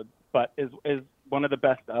episodes, but is one of the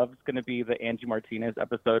best ofs going to be the Angie Martinez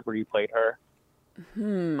episode where you played her?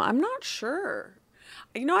 I'm not sure.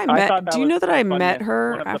 Do you know that I met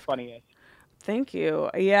her? One of the funniest. Thank you.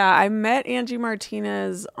 Yeah, I met Angie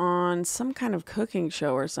Martinez on some kind of cooking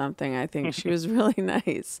show or something. I think she was really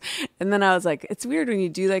nice. And then I was like, it's weird when you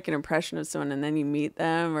do like an impression of someone and then you meet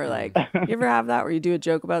them, or like, you ever have that where you do a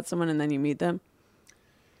joke about someone and then you meet them?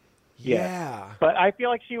 Yeah. But I feel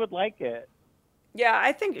like she would like it. Yeah,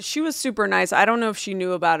 I think she was super nice. I don't know if she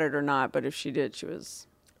knew about it or not, but if she did, she was...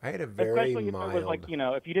 I had a very Especially mild... if it was like,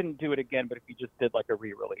 if you didn't do it again, but if you just did like a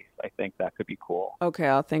re-release, I think that could be cool. Okay,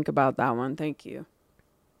 I'll think about that one. Thank you.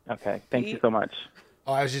 Okay, thank you so much.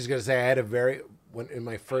 Oh, I was just going to say, I had in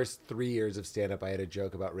my first 3 years of stand-up, I had a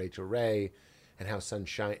joke about Rachel Ray and how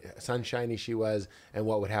sunshiny she was and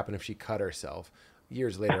what would happen if she cut herself.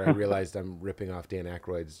 Years later, I realized I'm ripping off Dan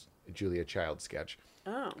Aykroyd's Julia Child sketch.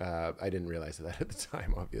 Oh. I didn't realize that at the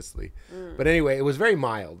time, obviously. But anyway, it was very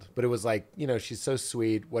mild. But it was like, she's so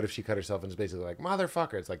sweet. What if she cut herself? And it's basically like,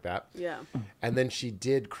 motherfucker. It's like that. Yeah. And then she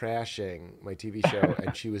did Crashing, my TV show,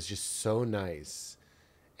 and she was just so nice.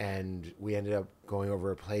 And we ended up going over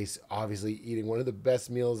a place, obviously eating one of the best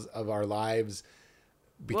meals of our lives.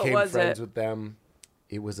 Became friends with them.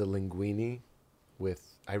 It was a linguine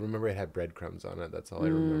with, I remember it had breadcrumbs on it. That's all I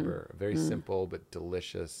remember. Very simple, but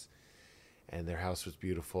delicious. And their house was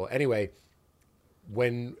beautiful. Anyway,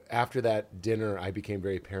 after that dinner, I became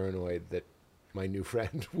very paranoid that my new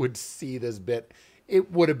friend would see this bit.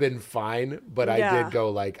 It would have been fine, but I did go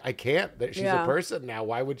like, I can't. She's a person now.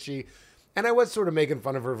 Why would she? And I was sort of making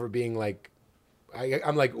fun of her for being like,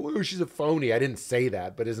 I'm like, ooh, she's a phony. I didn't say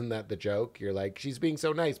that, but isn't that the joke? You're like, she's being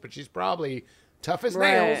so nice, but she's probably tough as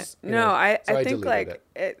nails. I think like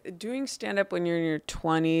doing stand-up when you're in your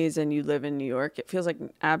 20s and you live in New York, it feels like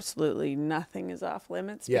absolutely nothing is off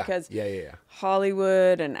limits because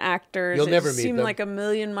Hollywood and actors seem like a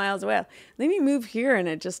million miles away. Then you move here and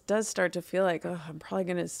it just does start to feel like, I'm probably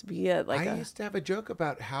going to be at like I used to have a joke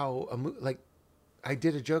about how I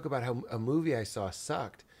did a joke about how a movie I saw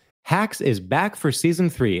sucked. Hacks is back for season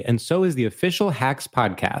 3, and so is the official Hacks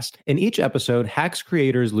podcast. In each episode, Hacks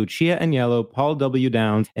creators Lucia Aniello, Paul W.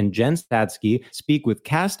 Downs, and Jen Statsky speak with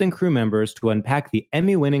cast and crew members to unpack the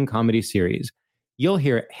Emmy-winning comedy series. You'll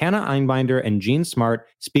hear Hannah Einbinder and Jean Smart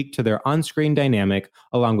speak to their on-screen dynamic,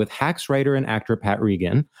 along with Hacks writer and actor Pat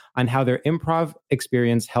Regan, on how their improv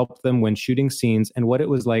experience helped them when shooting scenes and what it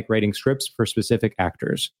was like writing scripts for specific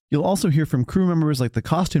actors. You'll also hear from crew members like the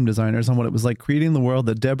costume designers on what it was like creating the world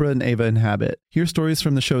that Deborah and Ava inhabit. Hear stories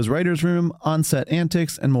from the show's writer's room, on-set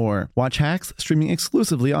antics, and more. Watch Hacks streaming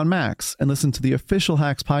exclusively on Max, and listen to the official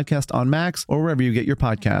Hacks podcast on Max or wherever you get your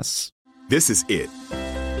podcasts. This is it.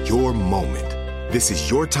 Your moment. This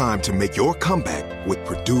is your time to make your comeback with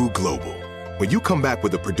Purdue Global. When you come back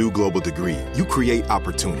with a Purdue Global degree, you create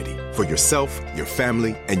opportunity for yourself, your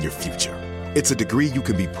family, and your future. It's a degree you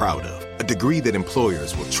can be proud of, a degree that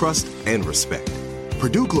employers will trust and respect.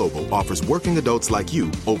 Purdue Global offers working adults like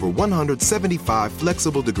you over 175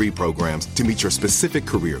 flexible degree programs to meet your specific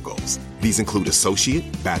career goals. These include associate,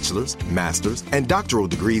 bachelor's, master's, and doctoral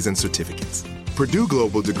degrees and certificates. Purdue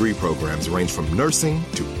Global degree programs range from nursing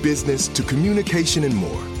to business to communication and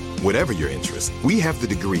more. Whatever your interest, we have the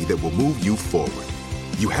degree that will move you forward.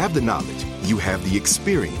 You have the knowledge, you have the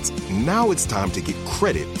experience. Now it's time to get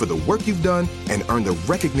credit for the work you've done and earn the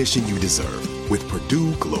recognition you deserve with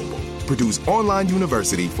Purdue Global, Purdue's online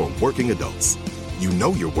university for working adults. You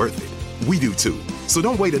know you're worth it. We do too. So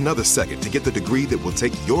don't wait another second to get the degree that will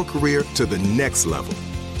take your career to the next level.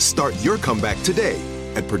 Start your comeback today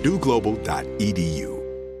at purdueglobal.edu.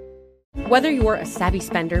 Whether you're a savvy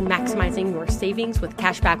spender maximizing your savings with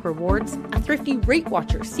cashback rewards, a thrifty rate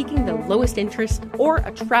watcher seeking the lowest interest, or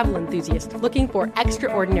a travel enthusiast looking for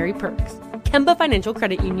extraordinary perks, Kemba Financial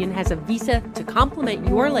Credit Union has a visa to complement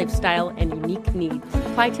your lifestyle and unique needs.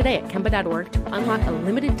 Apply today at Kemba.org to unlock a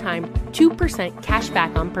limited time 2% cash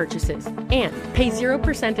back on purchases and pay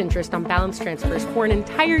 0% interest on balance transfers for an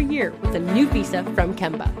entire year with a new visa from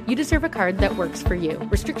Kemba. You deserve a card that works for you.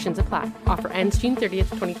 Restrictions apply. Offer ends June 30th,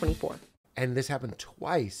 2024. And this happened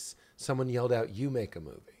twice. Someone yelled out, "You make a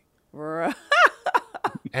movie."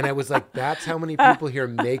 And I was like, that's how many people here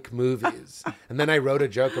make movies. And then I wrote a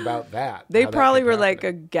joke about that. They probably were like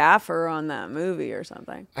a gaffer on that movie or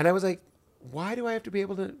something. And I was like, why do I have to be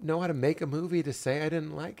able to know how to make a movie to say I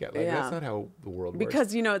didn't like it? Like, that's not how the world works.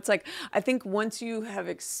 Because, it's like, I think once you have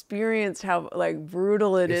experienced how, like,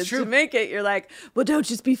 brutal it is to make it, you're like, well, don't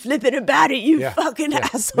just be flippant about it, you fucking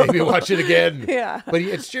asshole. Maybe watch it again. Yeah. But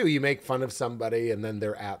it's true. You make fun of somebody and then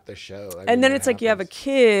they're at the show. And then it's like you have a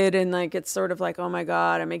kid and, like, it's sort of like, oh, my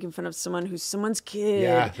God, I'm making fun of someone who's someone's kid.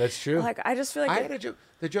 Yeah, that's true. Like, I just feel like... I had a joke.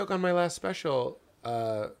 The joke on my last special...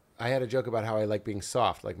 I had a joke about how I like being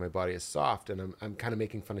soft, like my body is soft, and I'm kind of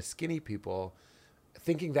making fun of skinny people,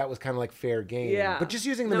 thinking that was kind of like fair game. Yeah. But just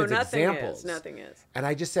using them as examples. Nothing is. And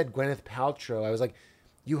I just said Gwyneth Paltrow. I was like,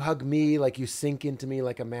 you hug me like you sink into me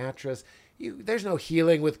like a mattress. There's no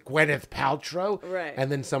healing with Gwyneth Paltrow. Right.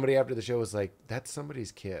 And then somebody after the show was like, that's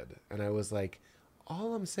somebody's kid. And I was like,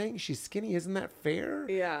 all I'm saying, she's skinny. Isn't that fair?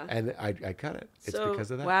 Yeah. And I cut it. It's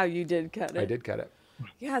because of that. Wow, you did cut it. I did cut it.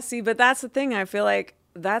 Yeah, see, but that's the thing. I feel like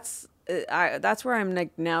that's where I'm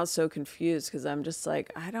like now so confused because I'm just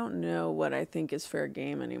like, I don't know what I think is fair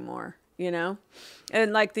game anymore,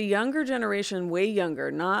 And like the younger generation, way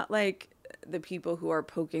younger, not like the people who are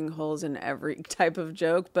poking holes in every type of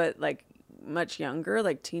joke, but like much younger,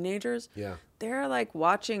 like teenagers. Yeah. They're like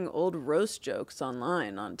watching old roast jokes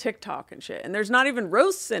online on TikTok and shit. And there's not even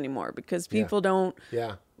roasts anymore because people don't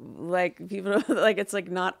like people like it's like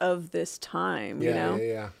not of this time, you know?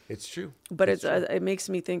 Yeah. It's true. But it makes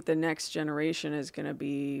me think the next generation is going to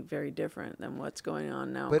be very different than what's going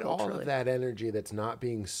on now. But all of that energy that's not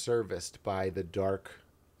being serviced by the dark.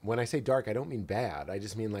 When I say dark, I don't mean bad. I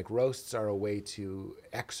just mean like roasts are a way to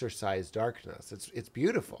exercise darkness. It's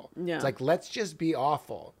beautiful. Yeah. It's like, let's just be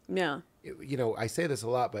awful. Yeah. I say this a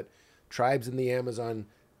lot, but tribes in the Amazon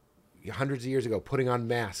hundreds of years ago putting on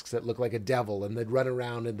masks that look like a devil and they'd run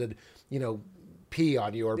around and they'd, pee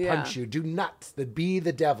on you or punch you, do nuts, they'd be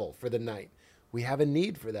the devil for the night. We have a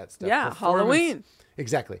need for that stuff. Yeah, Halloween.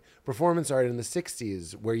 Exactly. Performance art in the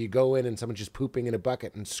 60s where you go in and someone's just pooping in a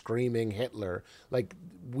bucket and screaming Hitler. Like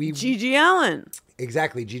Gigi Allen.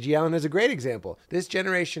 Exactly. Gigi Allen is a great example. This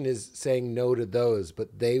generation is saying no to those,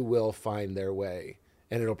 but they will find their way.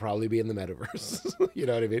 And it'll probably be in the metaverse. You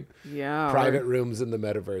know what I mean? Yeah. Private rooms in the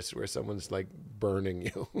metaverse where someone's like burning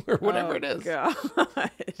you or whatever it is. God.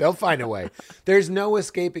 They'll find a way. There's no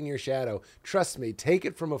escaping your shadow. Trust me. Take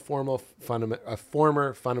it from a former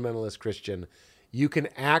fundamentalist Christian. You can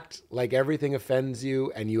act like everything offends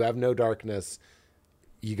you and you have no darkness.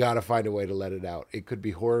 You got to find a way to let it out. It could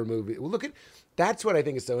be horror movie. Well, that's what I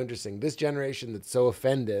think is so interesting. This generation that's so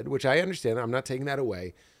offended, which I understand. I'm not taking that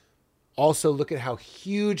away. Also, look at how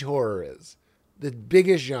huge horror is, the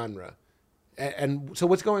biggest genre. And so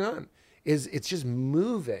what's going on is it's just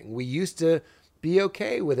moving. We used to be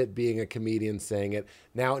okay with it being a comedian saying it.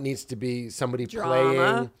 Now it needs to be somebody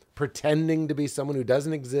playing, pretending to be someone who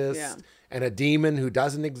doesn't exist, and a demon who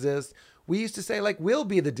doesn't exist. We used to say, like, we'll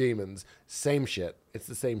be the demons. Same shit. It's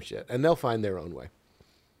the same shit. And they'll find their own way.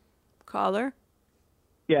 Caller?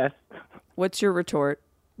 Yes. What's your retort?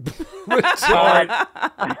 Retort.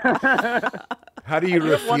 How do you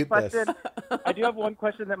refute this? I do have one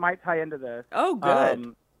question that might tie into this. Oh,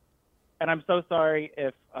 good. And I'm so sorry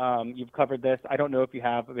if you've covered this. I don't know if you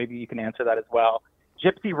have, but maybe you can answer that as well.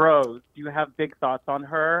 Gypsy Rose, do you have big thoughts on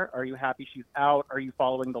her? Are you happy she's out? Are you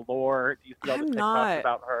following the lore? Do you see all the TikToks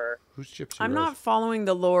about her? Who's Gypsy Rose? I'm not following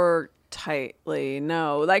the lore tightly,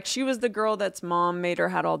 no. Like, she was the girl that's mom made her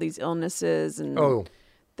had all these illnesses, and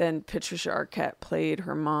then Patricia Arquette played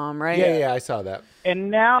her mom, right? Yeah, I saw that. And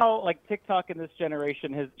now, like, TikTok in this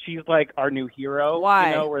generation, she's like our new hero.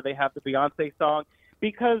 Why? Where they have the Beyonce song.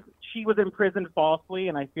 Because she was imprisoned falsely,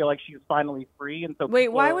 and I feel like she's finally free. And so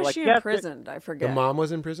wait, why was she imprisoned? I forget. The mom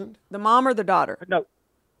was imprisoned? The mom or the daughter? No,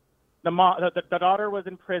 the daughter was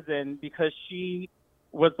in prison because she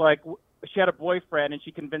was like, she had a boyfriend and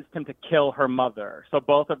she convinced him to kill her mother. So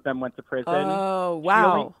both of them went to prison. Oh,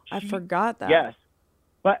 wow. I forgot that. Yes.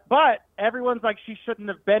 But everyone's like, she shouldn't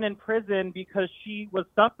have been in prison because she was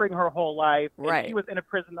suffering her whole life. Right. And she was in a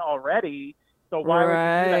prison already. So why would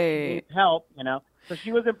you do that? She needs help, you know? So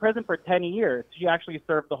she was in prison for 10 years. She actually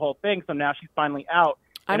served the whole thing. So now she's finally out.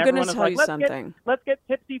 I'm going to tell you something. Let's get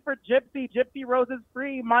tipsy for Gypsy. Gypsy Rose is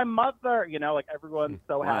free. My mother. You know, like everyone's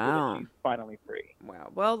so happy that she's finally free.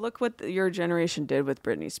 Wow. Well, look what your generation did with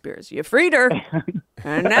Britney Spears. You freed her.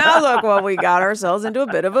 And now look what we got ourselves into a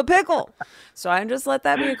bit of a pickle. So I just let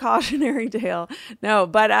that be a cautionary tale. No,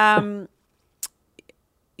 but,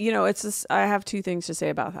 you know, it's just, I have two things to say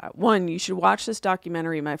about that. One, you should watch this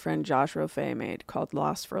documentary my friend Josh Rofe made called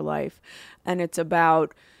Lost for Life. And it's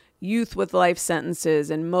about youth with life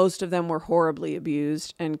sentences, and most of them were horribly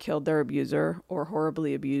abused and killed their abuser, or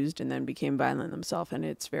horribly abused and then became violent themselves. And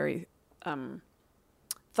it's very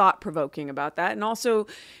thought-provoking about that. And also,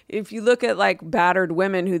 if you look at like battered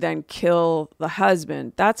women who then kill the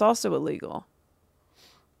husband, that's also illegal.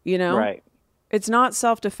 You know? Right. It's not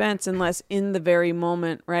self-defense unless in the very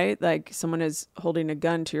moment, right? Like someone is holding a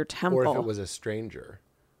gun to your temple. Or if it was a stranger.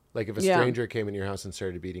 Like if a stranger came in your house and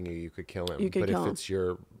started beating you, you could kill him. But if it's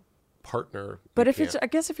your partner, but if it's, I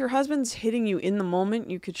guess if your husband's hitting you in the moment,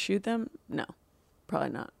 you could shoot them. No, probably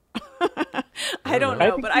not. I don't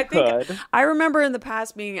know, but I think I remember in the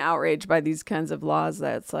past being outraged by these kinds of laws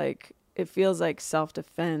that it's like, it feels like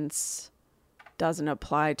self-defense doesn't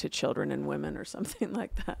apply to children and women or something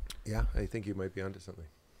like that. Yeah, I think you might be onto something.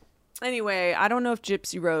 Anyway, I don't know if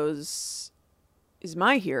Gypsy Rose is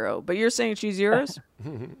my hero, but you're saying she's yours?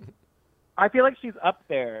 I feel like she's up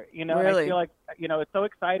there, you know. Really? I feel like, you know, it's so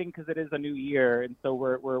exciting because it is a new year, and so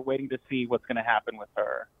we're waiting to see what's going to happen with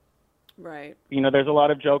her. Right. You know, there's a lot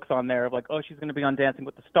of jokes on there of like, oh, she's going to be on Dancing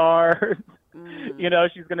with the Stars. You know,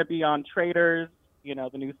 she's going to be on Traitors, you know,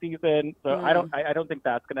 the new season. So I don't think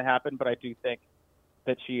that's going to happen, but I do think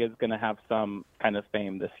that she is going to have some kind of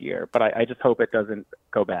fame this year. But I just hope it doesn't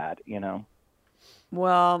go bad, you know.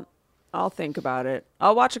 Well, I'll think about it.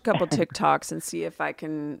 I'll watch a couple TikToks and see if I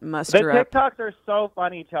can muster up. The TikToks are so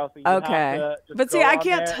funny, Chelsea. You okay. But see, I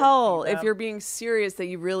can't tell if you're being serious that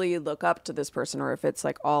you really look up to this person or if it's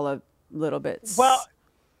like all a little bit. Well,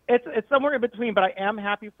 it's somewhere in between, but I am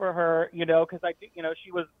happy for her, you know, because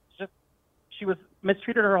she was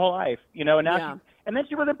mistreated her whole life, you know, and now and then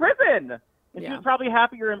she was in prison. And she was probably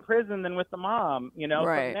happier in prison than with the mom, you know.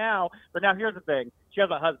 Right. But now here's the thing. She has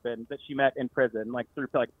a husband that she met in prison, like through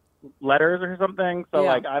like letters or something. So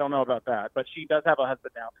like, I don't know about that, but she does have a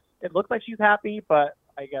husband now. It looks like she's happy, but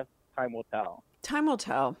I guess time will tell. Time will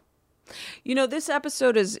tell. You know, this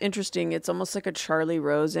episode is interesting. It's almost like a Charlie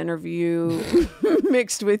Rose interview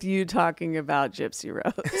mixed with you talking about Gypsy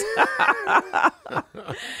Rose.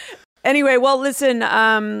 Anyway, well, listen,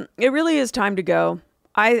 it really is time to go.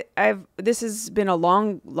 This has been a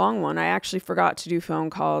long one. I actually forgot to do phone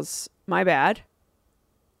calls. My bad.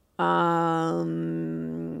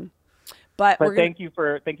 But thank you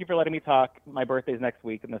for letting me talk. My birthday's next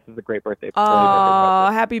week, and this is a great birthday. Oh,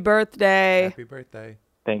 happy birthday! Happy birthday!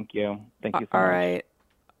 Thank you so much. All right.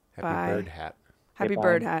 Happy bird hat. Happy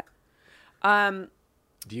bird hat.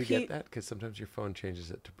 Do you get that? Because sometimes your phone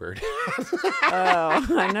changes it to bird. Oh,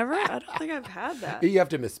 I don't think I've had that. You have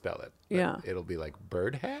to misspell it. Yeah. It'll be like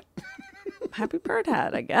bird hat. Happy bird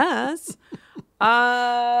hat, I guess.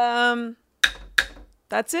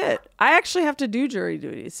 That's it. I actually have to do jury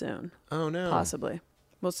duty soon. Oh, no. Possibly.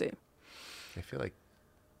 We'll see. I feel like.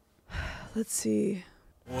 Let's see.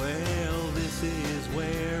 Well, this is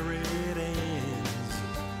where it ends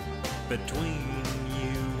between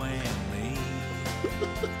you and me.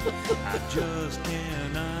 I just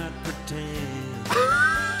cannot pretend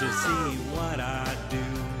to see what I do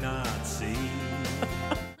not see.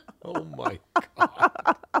 Oh my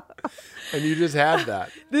God. And you just had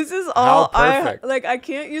that. This is all perfect. I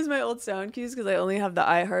can't use my old sound cues because I only have the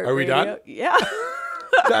iHeart. Are we done? Yeah.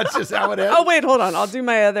 That's just how it ends. Oh wait, hold on. I'll do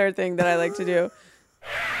my other thing that I like to do.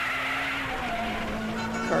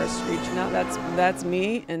 Car screeching out. That's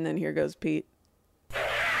me. And then here goes Pete.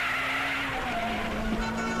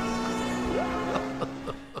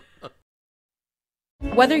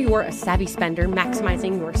 Whether you're a savvy spender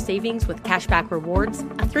maximizing your savings with cashback rewards,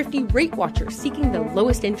 a thrifty rate watcher seeking the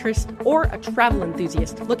lowest interest, or a travel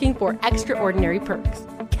enthusiast looking for extraordinary perks,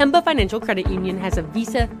 Kemba Financial Credit Union has a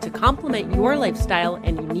visa to complement your lifestyle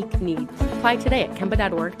and unique needs. Apply today at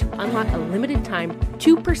Kemba.org to unlock a limited time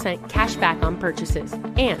 2% cash back on purchases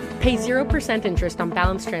and pay 0% interest on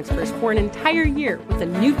balance transfers for an entire year with a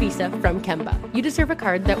new visa from Kemba. You deserve a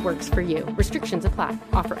card that works for you. Restrictions apply.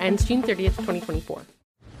 Offer ends June 30th, 2024.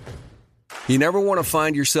 You never want to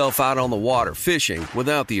find yourself out on the water fishing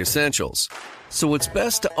without the essentials. So it's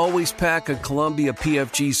best to always pack a Columbia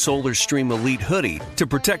PFG Solar Stream Elite hoodie to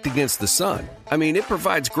protect against the sun. I mean, it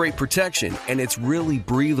provides great protection, and it's really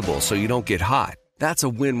breathable so you don't get hot. That's a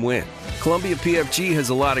win-win. Columbia PFG has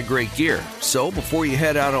a lot of great gear, so before you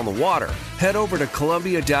head out on the water, head over to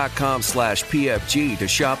Columbia.com/PFG to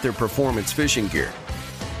shop their performance fishing gear.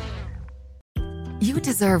 You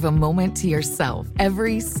deserve a moment to yourself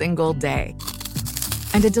every single day.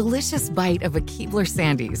 And a delicious bite of a Keebler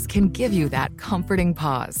Sandies can give you that comforting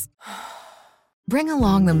pause. Bring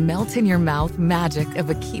along the melt-in-your-mouth magic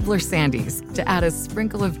of a Keebler Sandies to add a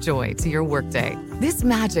sprinkle of joy to your workday. This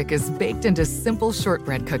magic is baked into simple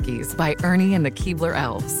shortbread cookies by Ernie and the Keebler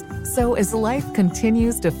Elves. So as life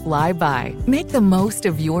continues to fly by, make the most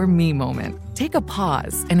of your me moment. Take a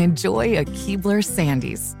pause and enjoy a Keebler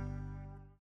Sandies.